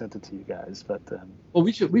I haven't sent it to you guys. But well,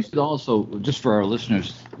 we should also, just for our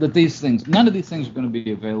listeners, that none of these things are going to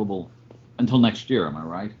be available until next year. Am I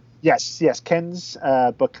right? Yes. Ken's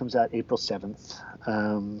book comes out April 7th.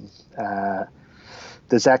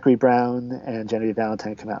 The Zachary Brown and Genevieve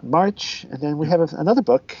Valentine come out in March, and then we have another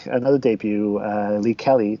book, another debut, Lee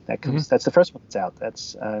Kelly, that comes. That's the first one that's out.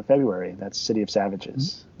 That's February. That's City of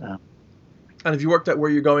Savages. And have you worked out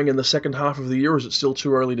where you're going in the second half of the year, or is it still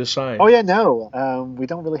too early to say? Oh, yeah, no. We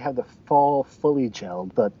don't really have the fall fully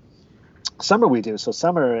gelled, but summer we do. So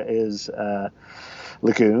summer is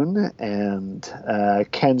Lagoon and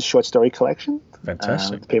Ken's short story collection.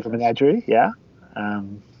 Fantastic. The Paper Menagerie, yeah.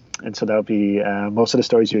 And so that'll be most of the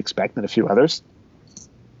stories you expect and a few others,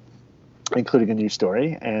 including a new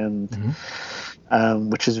story, and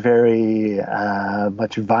which is very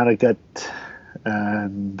much Vonnegut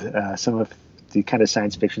and some of the kind of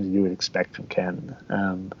science fiction that you would expect from Ken.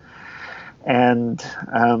 And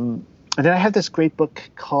then I have this great book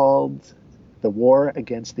called The War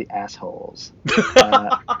Against the Assholes.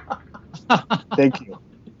 Thank you.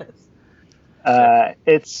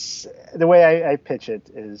 It's the way I pitch it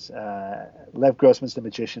is Lev Grossman's The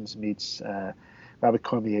Magicians meets Robert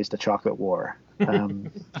Cormier's The Chocolate War.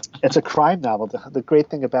 It's a crime novel. The great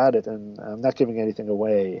thing about it, and I'm not giving anything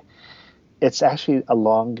away, it's actually a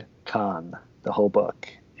long con, the whole book.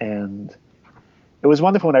 And it was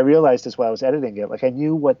wonderful when I realized this while I was editing it. Like, I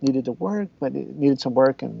knew what needed to work, but it needed some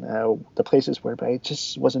work, and the places were, but I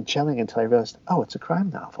just wasn't gelling until I realized, oh, it's a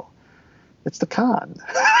crime novel. It's the con.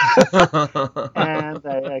 And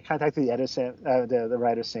I contacted the editor, Sam, the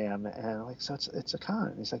writer Sam, and I'm like, so it's a con.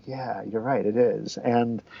 And he's like, yeah, you're right, it is.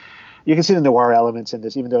 And you can see the noir elements in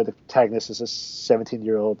this, even though the protagonist is a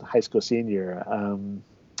 17-year-old high school senior.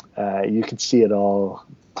 You can see it all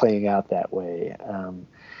playing out that way.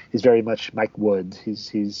 He's very much Mike Wood.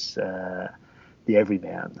 He's the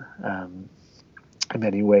everyman in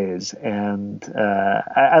many ways, and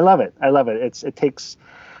I love it. I love it. It takes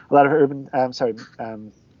a lot of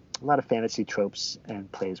a lot of fantasy tropes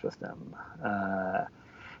and plays with them.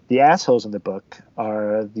 The assholes in the book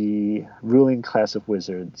are the ruling class of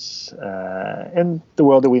wizards in the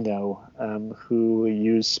world that we know, who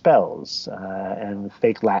use spells and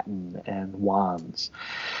fake Latin and wands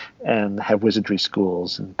and have wizardry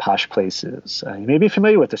schools and posh places. You may be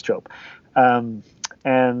familiar with this trope. And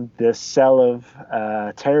the cell of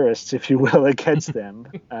terrorists, if you will, against them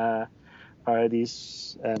are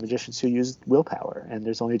these magicians who use willpower, and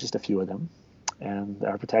there's only just a few of them. And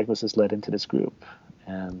our protagonist is led into this group,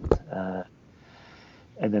 and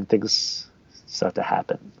then things start to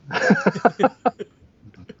happen.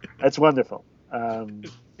 That's wonderful.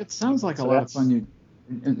 It sounds like a lot of fun.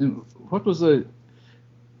 And what was the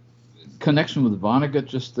connection with Vonnegut?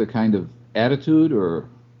 Just the kind of attitude, or?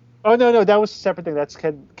 Oh no, that was a separate thing. That's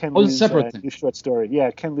Ken Liu's separate thing. New short story. Yeah,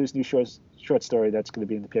 Ken Liu's new short story that's going to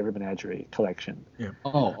be in the Paper Menagerie collection. Yeah.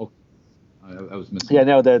 Oh, okay. I was missing. Yeah,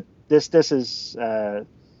 no, this is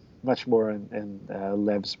much more in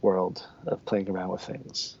Lev's world of playing around with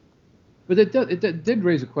things. But it did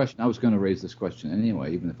raise a question. I was going to raise this question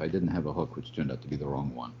anyway, even if I didn't have a hook, which turned out to be the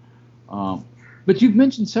wrong one. But you've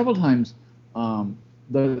mentioned several times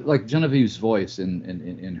like Genevieve's voice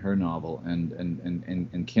in her novel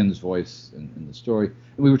and Ken's voice in the story.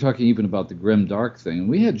 And we were talking even about the grim dark thing. And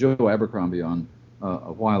we had Joe Abercrombie on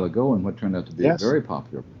a while ago in what turned out to be a very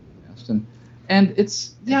popular podcast. And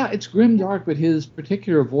it's grim dark, but his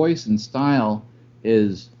particular voice and style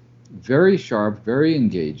is very sharp, very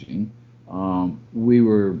engaging.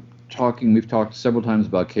 We've talked several times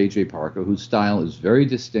about K.J. Parker, whose style is very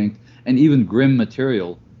distinct, and even grim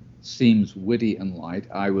material seems witty and light.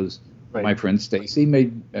 My friend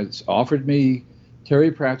Stacy offered me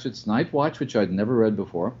Terry Pratchett's Night Watch, which I'd never read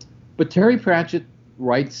before. But Terry Pratchett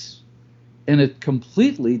writes in a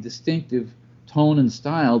completely distinctive tone and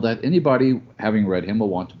style that anybody having read him will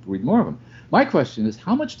want to read more of him. My question is,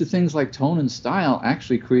 how much do things like tone and style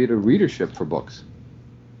actually create a readership for books?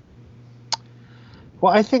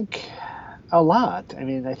 Well, I think a lot. I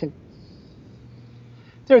mean, I think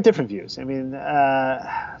there are different views. I mean,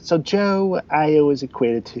 so Joe, I always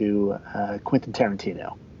equated to Quentin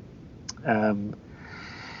Tarantino.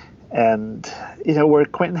 And where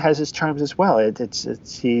Quentin has his charms as well.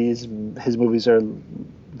 His movies are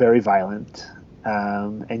very violent,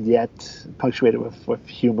 and yet punctuated with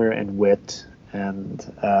humor and wit, and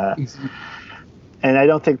I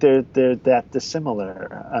don't think they're that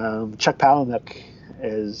dissimilar. Chuck Palahniuk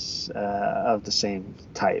is of the same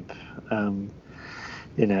type. Of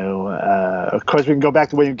course, we can go back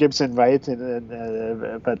to William Gibson, right?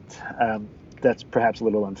 But that's perhaps a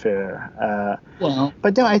little unfair.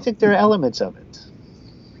 But no, I think there are elements of it.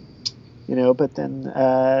 But then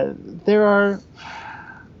there are.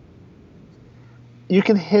 You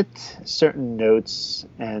can hit certain notes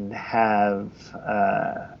and have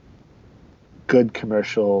good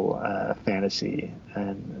commercial fantasy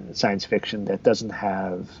and science fiction that doesn't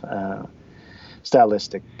have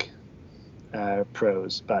stylistic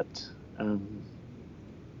prose, but I'm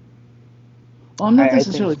not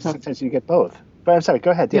necessarily talking. Sometimes you get both. But I'm sorry.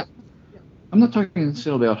 Go ahead. Yeah. I'm not talking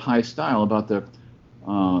necessarily about high style, about the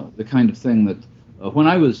kind of thing that when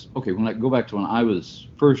I go back to when I was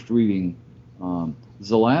first reading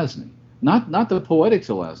Zelazny. Not the poetic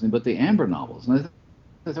Zelazny, but the Amber novels. And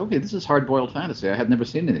I thought, okay, this is hard-boiled fantasy. I had never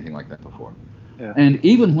seen anything like that before. Yeah. And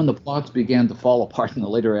even when the plots began to fall apart in the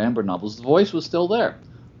later Amber novels, the voice was still there.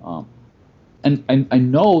 And I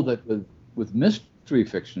know that with mystery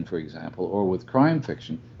fiction, for example, or with crime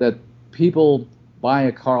fiction, that people buy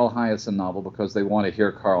a Carl Hiaasen novel because they want to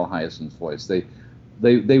hear Carl Hyaasen's voice. They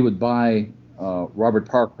would buy Robert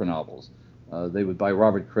Parker novels. They would buy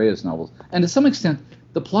Robert Craye's novels. And to some extent,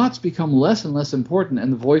 the plots become less and less important,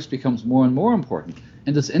 and the voice becomes more and more important.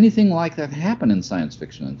 And does anything like that happen in science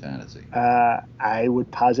fiction and fantasy? I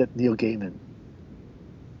would posit Neil Gaiman.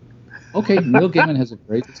 Okay, Neil Gaiman has a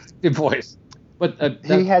very distinctive voice. But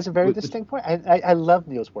he has a very distinct voice. I love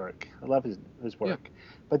Neil's work. I love his work. Yeah.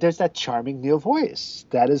 But there's that charming Neil voice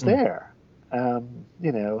that is there. And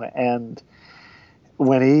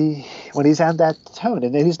when he's on that tone,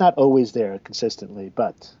 and he's not always there consistently,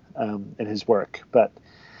 but in his work, but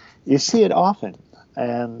you see it often.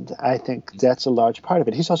 And I think that's a large part of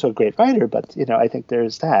it. He's also a great writer, but I think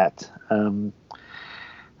there's that. In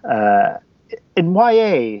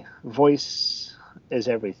YA, voice is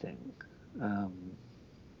everything.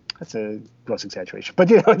 That's a gross exaggeration, but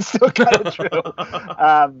it's still kind of true.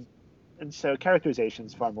 And so characterization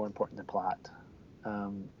is far more important than plot.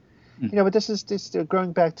 But this is just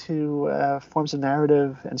going back to forms of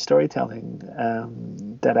narrative and storytelling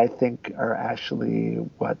that I think are actually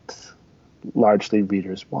what largely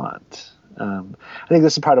readers want. I think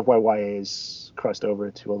this is part of why YA is crossed over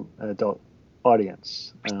to an adult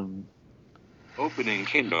audience. Opening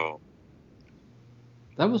Kindle.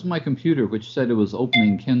 That was my computer, which said it was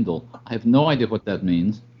opening Kindle. I have no idea what that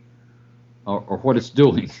means or what it's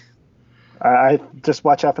doing. I just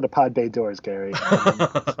watch out for the pod bay doors, Gary.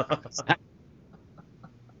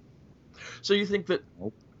 So you think that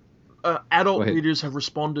adult readers have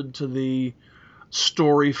responded to the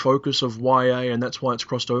story focus of YA, and that's why it's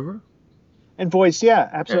crossed over? And voice, yeah,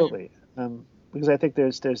 absolutely. Because I think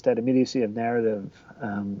there's that immediacy of narrative.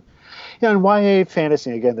 In YA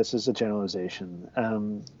fantasy, again, this is a generalization.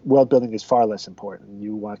 World building is far less important.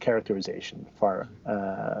 You want characterization far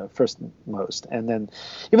first most, and then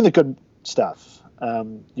even the good stuff.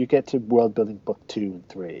 You get to world building book 2 and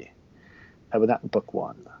 3, but not in book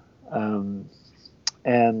 1.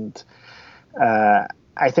 And I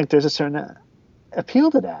think there's a certain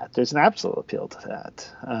appeal to that. There's an absolute appeal to that.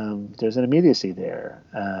 There's an immediacy there,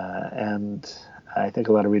 and I think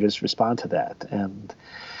a lot of readers respond to that. And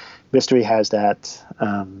mystery has that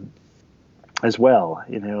as well,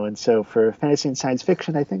 And so for fantasy and science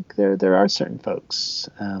fiction, I think there are certain folks.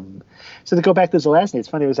 So to go back to Zelazny, it's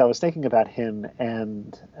funny, I was thinking about him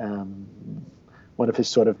and one of his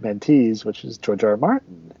sort of mentees, which is George R. R.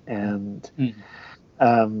 Martin, and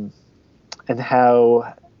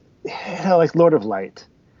how, like Lord of Light,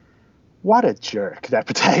 what a jerk that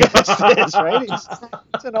protagonist is, right?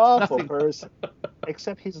 He's an awful person,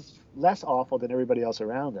 except he's less awful than everybody else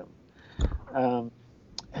around him.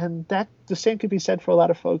 And that the same could be said for a lot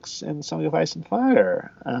of folks in Song of Ice and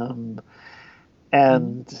Fire. I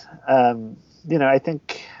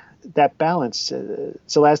think that balance,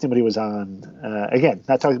 Zelazny, when he was on, again,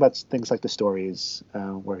 not talking about things like the stories,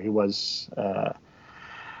 where he was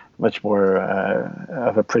much more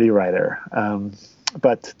of a pretty writer.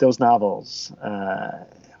 But those novels,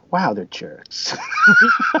 wow, they're jerks.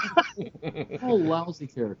 All lousy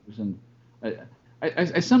characters. And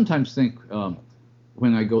I sometimes think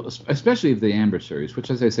when I go, especially the Amber series, which,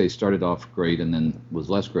 as I say, started off great and then was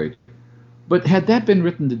less great. But had that been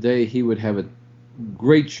written today, he would have a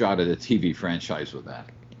great shot at a TV franchise with that.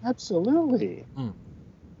 Absolutely.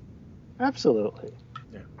 Absolutely.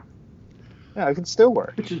 Yeah, it can still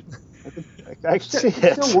work. I can see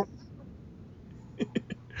it. Still work.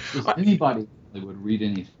 Does anybody would read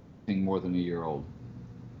anything more than a year old?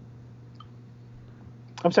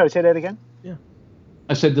 I'm sorry, say that again? Yeah.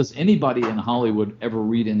 I said, does anybody in Hollywood ever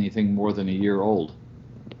read anything more than a year old?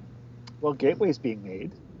 Well, Gateway's being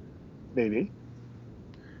made. Maybe.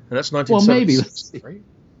 And that's 1976, well, maybe. right?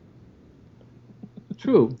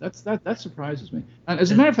 True. That surprises me. And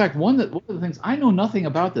as a matter of fact, one of the things, I know nothing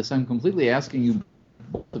about this. I'm completely asking you,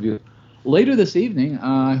 both of you. Later this evening,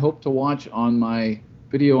 I hope to watch on my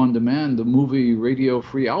video on demand the movie Radio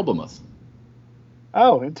Free Albemuth.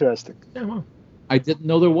 Oh, interesting. Yeah, well. I didn't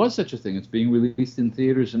know there was such a thing. It's being released in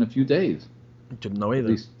theaters in a few days. I didn't know either.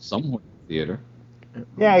 At least somewhere in theater.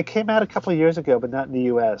 Yeah, it came out a couple of years ago, but not in the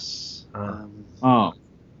U.S. Oh.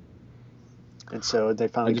 And so they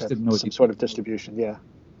finally got some sort of distribution, yeah.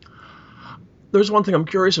 There's one thing I'm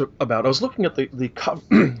curious about. I was looking at the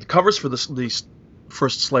covers for these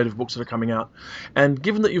first slate of books that are coming out. And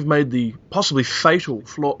given that you've made the possibly fatal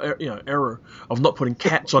error of not putting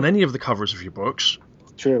cats on any of the covers of your books,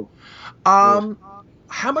 True.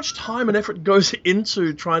 how much time and effort goes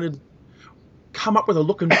into trying to come up with a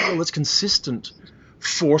look and feel that's consistent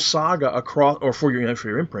for Saga across, or for your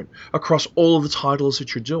imprint, across all of the titles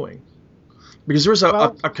that you're doing? Because there is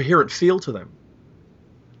a coherent feel to them.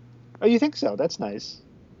 Oh, you think so? That's nice.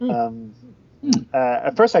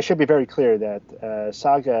 At first, I should be very clear that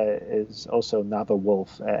Saga is also Nava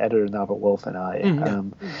Wolf, editor Nava Wolf, and I,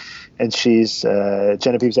 and she's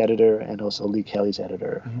Genevieve's editor and also Lee Kelly's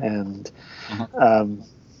editor, and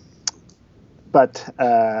but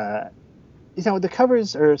the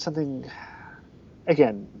covers are something.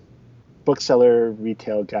 Again, bookseller,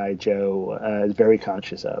 retail guy Joe is very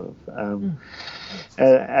conscious of.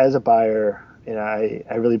 As a buyer, I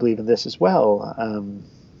really believe in this as well.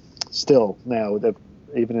 Still now,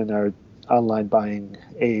 even in our online buying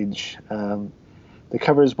age, the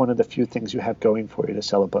cover is one of the few things you have going for you to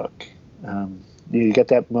sell a book. You get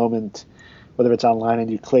that moment, whether it's online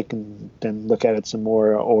and you click and then look at it some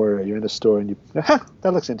more, or you're in the store and you,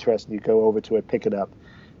 that looks interesting. You go over to it, pick it up,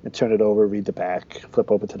 and turn it over, read the back, flip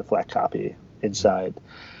over to the flat copy inside.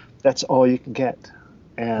 That's all you can get.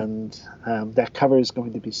 And that cover is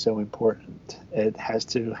going to be so important. It has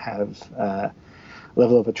to have a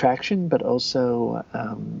level of attraction, but also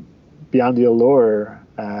beyond the allure,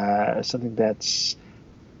 something that's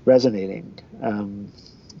resonating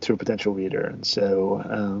to a potential reader. And so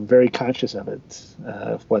I'm very conscious of it,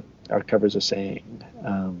 of what our covers are saying.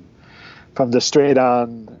 From the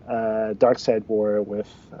straight-on dark side war with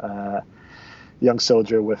a young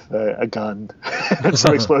soldier with a gun and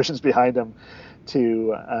some explosions behind him,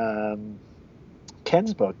 to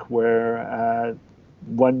Ken's book, where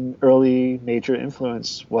one early major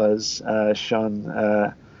influence was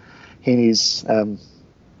Sean Haney's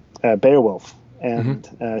Beowulf. And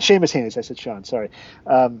Seamus Haney's, I said Sean, sorry.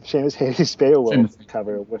 Seamus Haney's Beowulf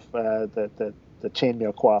cover with the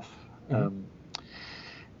chainmail coif.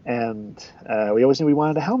 And we always knew we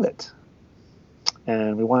wanted a helmet.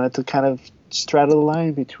 And we wanted to kind of straddle the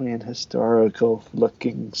line between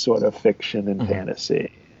historical-looking sort of fiction and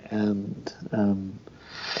fantasy. And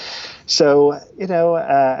so,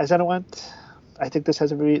 as I think this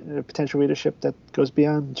has a potential readership that goes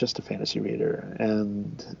beyond just a fantasy reader.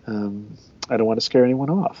 And I don't want to scare anyone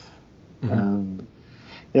off.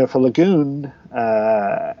 For Lagoon,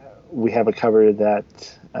 we have a cover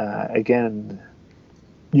that, again,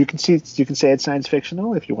 you can say it's science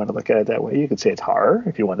fictional if you want to look at it that way. You can say it's horror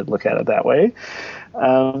if you want to look at it that way.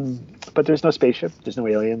 But there's no spaceship, there's no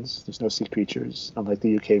aliens, there's no sea creatures, unlike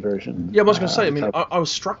the UK version. Yeah, I was going to say. I was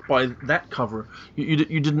struck by that cover. You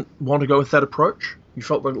didn't want to go with that approach. You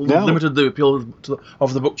felt like limited the appeal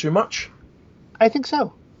of the book too much. I think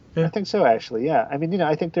so. Yeah. I think so, actually. Yeah. I mean,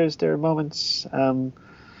 I think there are moments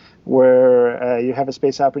where you have a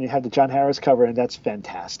space opera and you have the John Harris cover, and that's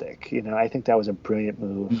fantastic. I think that was a brilliant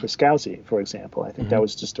move for Scousy, for example. I think that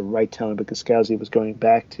was just the right tone, because Scousy was going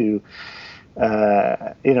back to,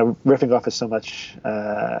 riffing off of so much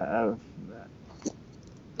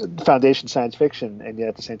foundation science fiction, and yet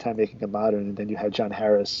at the same time making it modern. And then you have John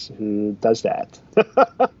Harris, who does that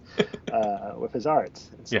with his art.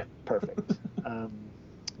 It's perfect.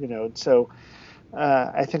 So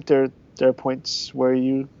I think there are points where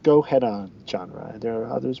you go head-on genre. There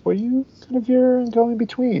are others where you kind of veer and go in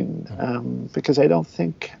between, because I don't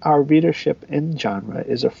think our readership in genre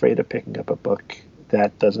is afraid of picking up a book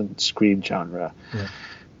that doesn't scream genre. Yeah.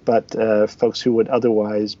 But folks who would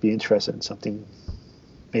otherwise be interested in something,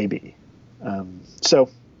 maybe. So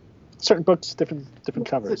certain books, different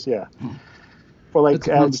covers, yeah. For like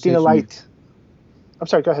Stina Light. I'm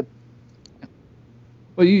sorry, go ahead.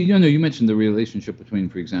 Well, you mentioned the relationship between,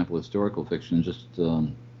 for example, historical fiction. Just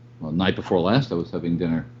night before last, I was having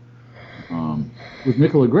dinner with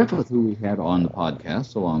Nicola Griffith, who we had on the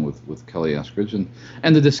podcast, along with Kelly Eskridge,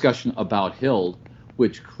 and the discussion about Hild,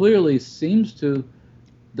 which clearly seems to,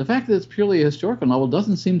 the fact that it's purely a historical novel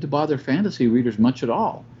doesn't seem to bother fantasy readers much at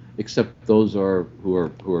all, except those who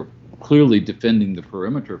are clearly defending the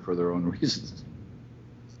perimeter for their own reasons.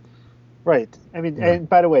 Right. I mean, and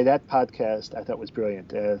by the way, that podcast I thought was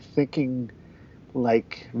brilliant. Thinking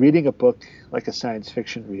like reading a book like a science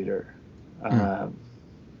fiction reader.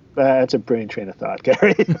 That's a brilliant train of thought,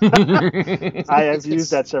 Gary. I have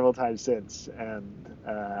used that several times since, and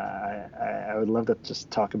I would love to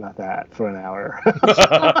just talk about that for an hour.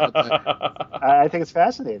 I think it's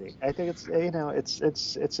fascinating. I think it's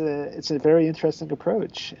a very interesting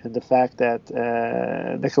approach, and the fact that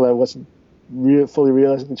Nicola wasn't fully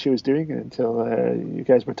realizing that she was doing it until you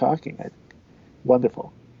guys were talking.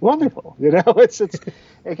 wonderful. Wonderful. You know, it's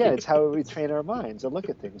again, it's how we train our minds and look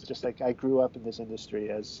at things. Just like I grew up in this industry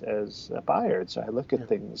as a buyer, so I look at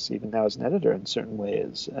things even now as an editor in certain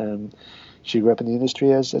ways. And she grew up in the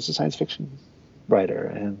industry as a science fiction writer,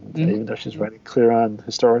 and even though she's writing clear on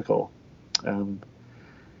historical,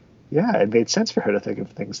 yeah, it made sense for her to think of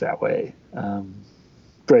things that way.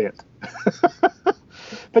 Brilliant.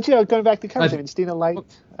 But going back to covers, I mean, Stina Light,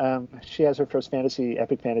 she has her first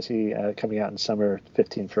epic fantasy coming out in summer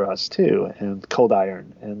 15 for us too, and Cold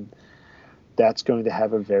Iron, and that's going to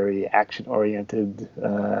have a very action-oriented,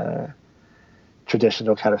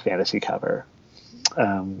 traditional kind of fantasy cover,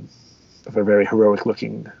 of a very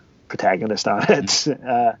heroic-looking protagonist on it.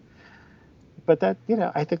 But that,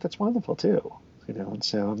 I think that's wonderful too. And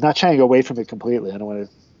so I'm not shying away from it completely. I don't want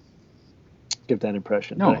to give that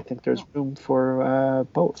impression. No. But I think there's room for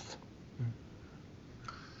both.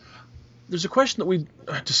 There's a question that we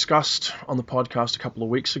discussed on the podcast a couple of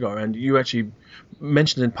weeks ago, and you actually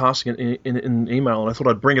mentioned in passing in an email, and I thought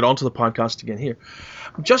I'd bring it onto the podcast again here.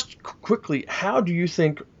 Just quickly, how do you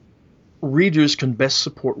think readers can best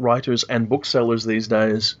support writers and booksellers these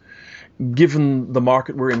days, given the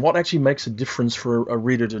market we're in? What actually makes a difference for a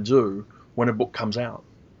reader to do when a book comes out?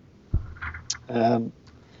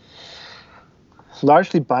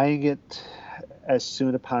 Largely buying it as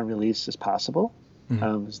soon upon release as possible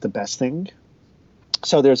is the best thing.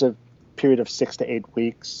 So there's a period of 6 to 8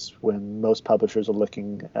 weeks when most publishers are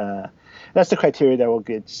looking. That's the criteria that will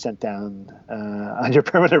get sent down on your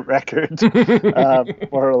permanent record,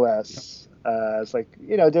 more or less. It's like,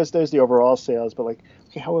 there's the overall sales, but like,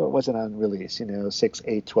 okay, how was it on release? 6,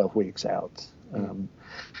 8, 12 weeks out.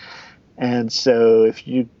 And so if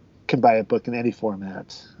you can buy a book in any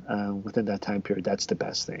format within that time period, that's the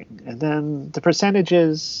best thing. And then the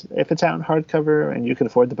percentages, if it's out in hardcover and you can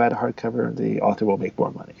afford to buy the hardcover, the author will make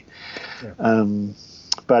more money. Yeah.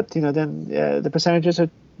 But then the percentages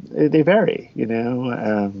they vary. It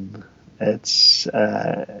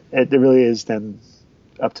really is then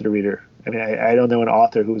up to the reader. I mean, I don't know an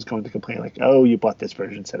author who is going to complain like, "Oh, you bought this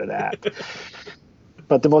version instead of that."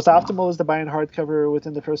 But the most optimal is to buy in hardcover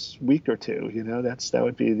within the first week or two. That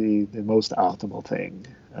would be the most optimal thing.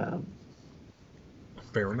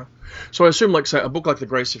 Fair enough. So I assume, like, say, a book like The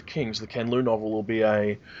Grace of Kings, the Ken Liu novel, will be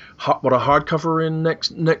a hardcover in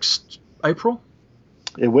next April?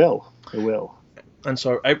 It will. And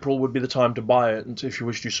so April would be the time to buy it, and if you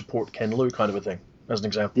wish to support Ken Liu, kind of a thing, as an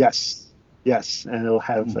example. Yes, and it'll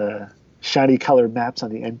have shiny colored maps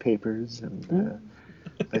on the end papers and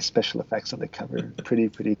nice special effects on the cover.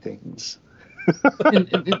 Pretty things.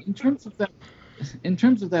 in terms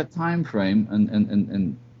of that time frame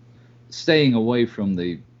and staying away from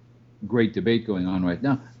the great debate going on right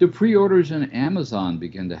now, do pre-orders in Amazon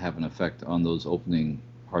begin to have an effect on those opening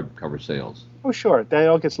hardcover sales? Oh, sure. That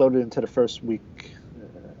all gets loaded into the first week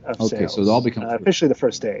of sales. Okay, so it all becomes officially the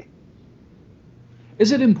first day.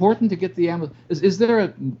 Is it important to get the Amazon? Is there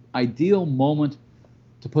an ideal moment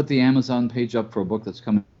to put the Amazon page up for a book that's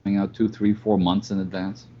coming out 2, 3, 4 months in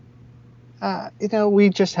advance? We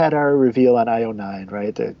just had our reveal on IO9,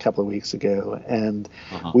 right, a couple of weeks ago, and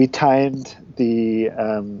we timed the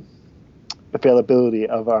availability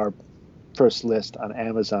of our first list on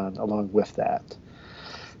Amazon along with that.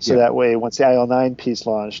 So that way, once the IO9 piece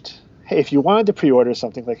launched, hey, if you wanted to pre-order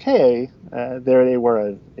something, like, hey, there they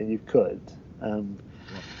were, and you could.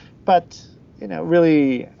 But,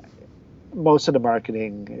 really, most of the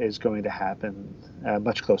marketing is going to happen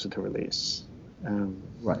much closer to release.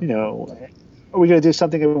 Right. Are we going to do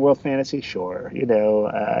something in World Fantasy? Sure.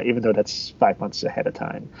 Even though that's 5 months ahead of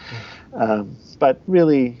time. But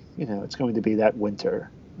really, it's going to be that winter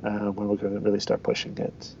when we're going to really start pushing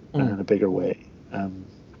it in a bigger way.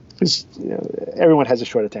 Because everyone has a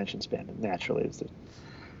short attention span, naturally.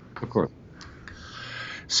 Of course.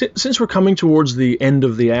 Since we're coming towards the end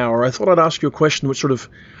of the hour, I thought I'd ask you a question which sort of,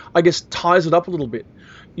 I guess, ties it up a little bit.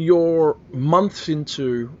 You're months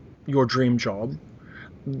into your dream job.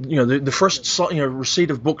 The first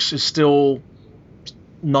receipt of books is still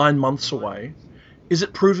 9 months away. Is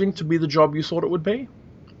it proving to be the job you thought it would be?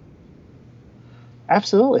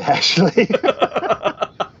 Absolutely, actually.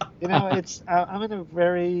 I'm in a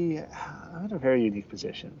very unique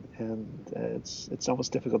position, and it's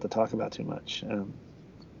almost difficult to talk about too much.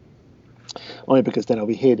 Only because then I'll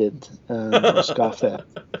be hated or scoffed at.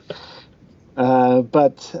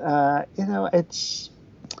 But it's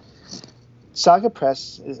Saga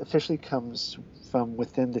Press officially comes from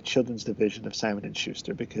within the children's division of Simon &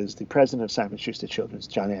 Schuster, because the president of Simon & Schuster Children's,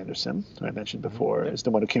 John Anderson, who I mentioned before, is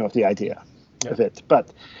the one who came up with the idea of it.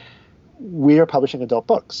 But we are publishing adult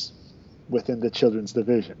books. within the children's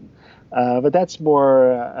division. But that's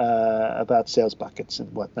more about sales buckets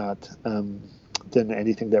and whatnot than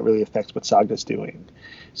anything that really affects what Saga's doing.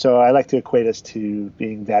 So I like to equate us to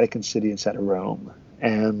being Vatican City instead of Rome.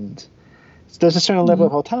 And there's a certain level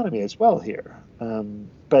of autonomy as well here.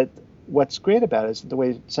 But what's great about it is the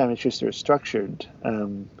way Simon & Schuster is structured.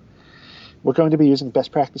 We're going to be using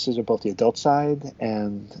best practices of both the adult side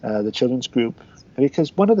and the children's group,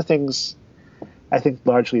 because one of the things I think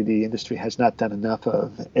largely the industry has not done enough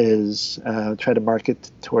of is try to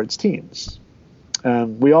market towards teens.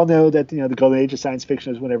 We all know that the golden age of science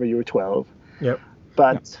fiction is whenever you were 12. Yep.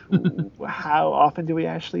 But how often do we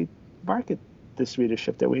actually market this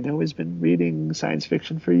readership that we know has been reading science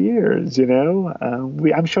fiction for years?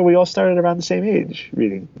 I'm sure we all started around the same age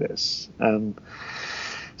reading this.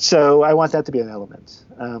 So I want that to be an element,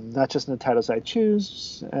 not just in the titles I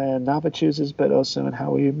choose and Nava chooses, but also in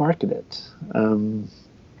how we market it.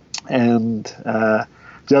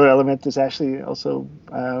 The other element is actually also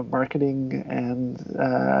marketing and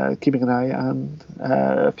keeping an eye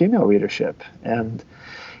on female readership. And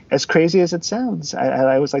as crazy as it sounds,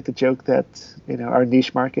 I always like to joke that our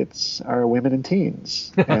niche markets are women and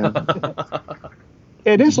teens.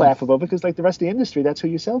 And it is laughable because, like the rest of the industry, that's who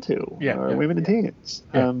you sell to, women and teens.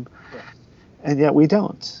 Yeah. And yet we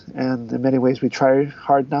don't. And in many ways, we try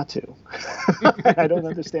hard not to. I don't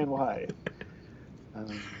understand why.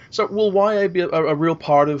 So will YA be a real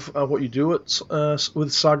part of what you do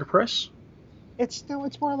with Saga Press? It's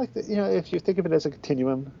more like if you think of it as a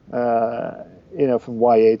continuum, from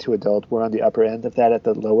YA to adult, we're on the upper end of that at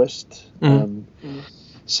the lowest.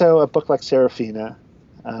 So a book like Serafina,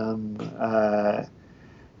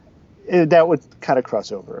 that would kind of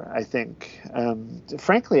cross over, I think.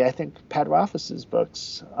 Frankly, I think Pat Rothfuss's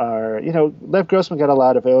books are, Lev Grossman got a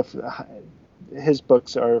lot of his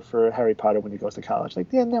books are for Harry Potter when he goes to college.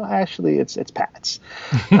 Actually, it's Pat's.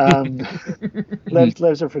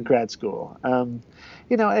 Lev's are for grad school.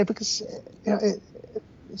 Because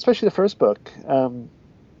especially the first book,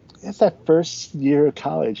 it's that first year of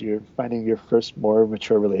college. You're finding your first more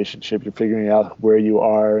mature relationship. You're figuring out where you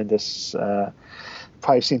are in this.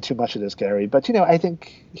 Probably seen too much of this, Gary. But, I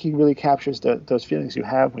think he really captures those feelings you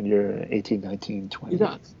have when you're 18, 19, 20. He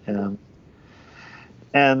does.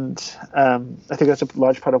 And I think that's a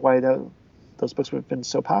large part of why those books have been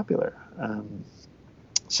so popular.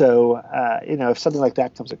 If something like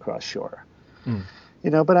that comes across, sure.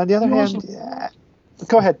 But on the other hand,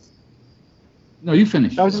 go ahead. No, you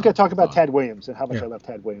finish. I was just going to talk about Tad Williams and how much I love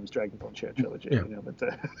Tad Williams' Dragon Ball Chair trilogy. But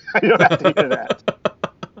you don't have to hear that.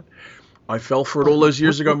 I fell for it all those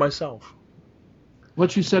years ago myself.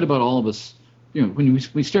 What you said about all of us, when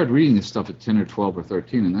we started reading this stuff at 10 or 12 or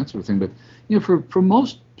 13 and that sort of thing, but for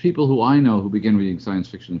most people who I know who begin reading science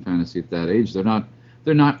fiction and fantasy at that age, they're not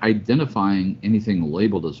identifying anything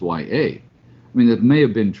labeled as YA. I mean, that may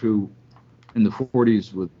have been true in the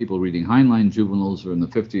 40s with people reading Heinlein juveniles, or in the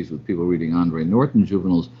 50s with people reading Andre Norton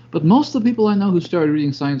juveniles, but most of the people I know who started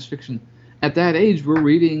reading science fiction at that age were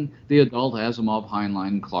reading the adult Asimov,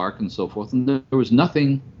 Heinlein, Clark, and so forth, and there was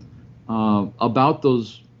nothing about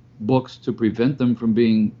those books to prevent them from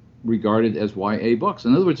being regarded as YA books.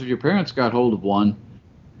 In other words, if your parents got hold of one,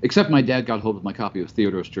 except my dad got hold of my copy of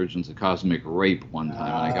Theodore Sturgeon's A Cosmic Rape one time,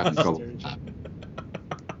 and I got in trouble.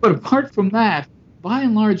 But apart from that, by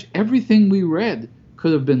and large, everything we read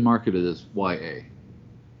could have been marketed as YA.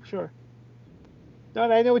 Sure. No,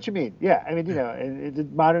 I know what you mean. Yeah, I mean, in the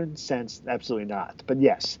modern sense, absolutely not. But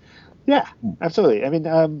yes, yeah, absolutely. I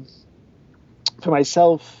mean, for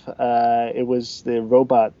myself, it was the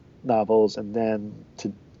robot novels, and then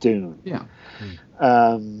to Dune. Yeah.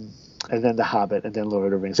 And then The Hobbit, and then Lord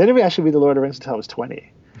of the Rings. I didn't actually read the Lord of the Rings until I was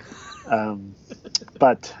 20.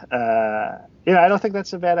 But I don't think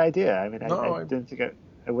that's a bad idea. I mean, I didn't think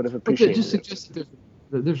I would have appreciated it. Just suggests that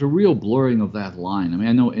there's a real blurring of that line. I mean,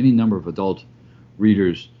 I know any number of adult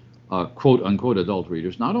readers, quote unquote adult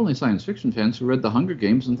readers, not only science fiction fans, who read The Hunger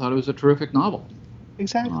Games and thought it was a terrific novel.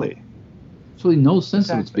 Exactly. There's really no sense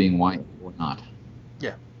of it's being YA or not.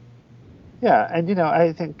 Yeah. Yeah, and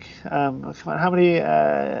I think how many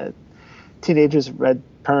teenagers read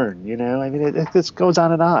Pern? I mean, this goes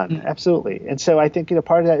on and on. Absolutely. And so I think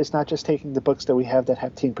part of that is not just taking the books that we have that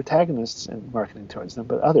have teen protagonists and marketing towards them,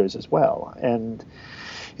 but others as well. And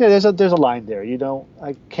there's a line there.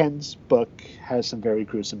 Ken's book has some very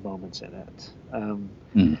gruesome moments in it.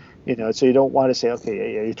 So you don't want to say,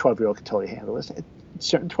 okay, your 12-year-old can totally handle this.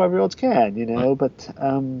 Certain 12-year-olds can, but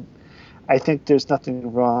I think there's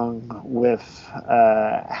nothing wrong with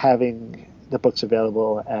having the books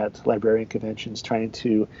available at librarian conventions.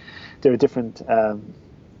 There are different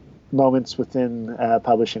moments within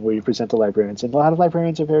publishing where you present to librarians, and a lot of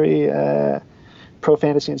librarians are very pro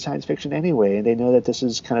fantasy and science fiction anyway, and they know that this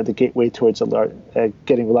is kind of the gateway towards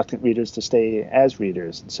getting reluctant readers to stay as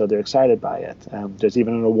readers, and so they're excited by it. There's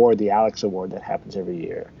even an award, the Alex Award, that happens every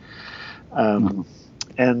year.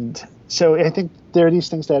 And so I think there are these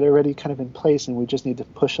things that are already kind of in place, and we just need to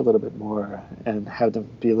push a little bit more and have them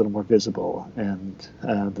be a little more visible, and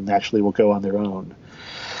then naturally will go on their own.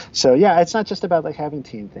 So yeah, it's not just about like having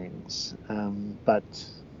teen things, but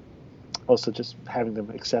also just having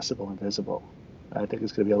them accessible and visible. I think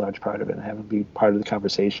it's going to be a large part of it, and having them be part of the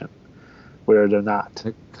conversation where they're not.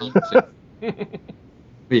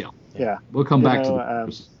 Yeah. We'll come back to the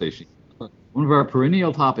conversation. One of our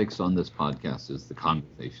perennial topics on this podcast is the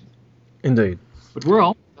conversation. Indeed. But we're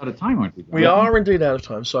all out of time, aren't we? We are indeed out of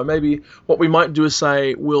time. So maybe what we might do is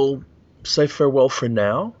we'll say farewell for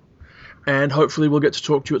now, and hopefully we'll get to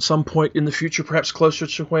talk to you at some point in the future, perhaps closer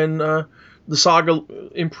to when the Saga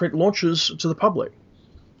imprint launches to the public.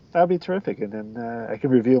 That'd be terrific, and then I can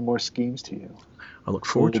reveal more schemes to you. I look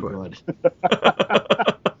forward to it.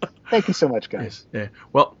 Thank you so much, guys. Yes, yeah.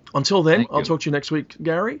 Well, until then, I'll talk to you next week,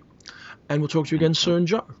 Gary, and we'll talk to you again soon,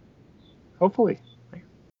 Joe. Hopefully.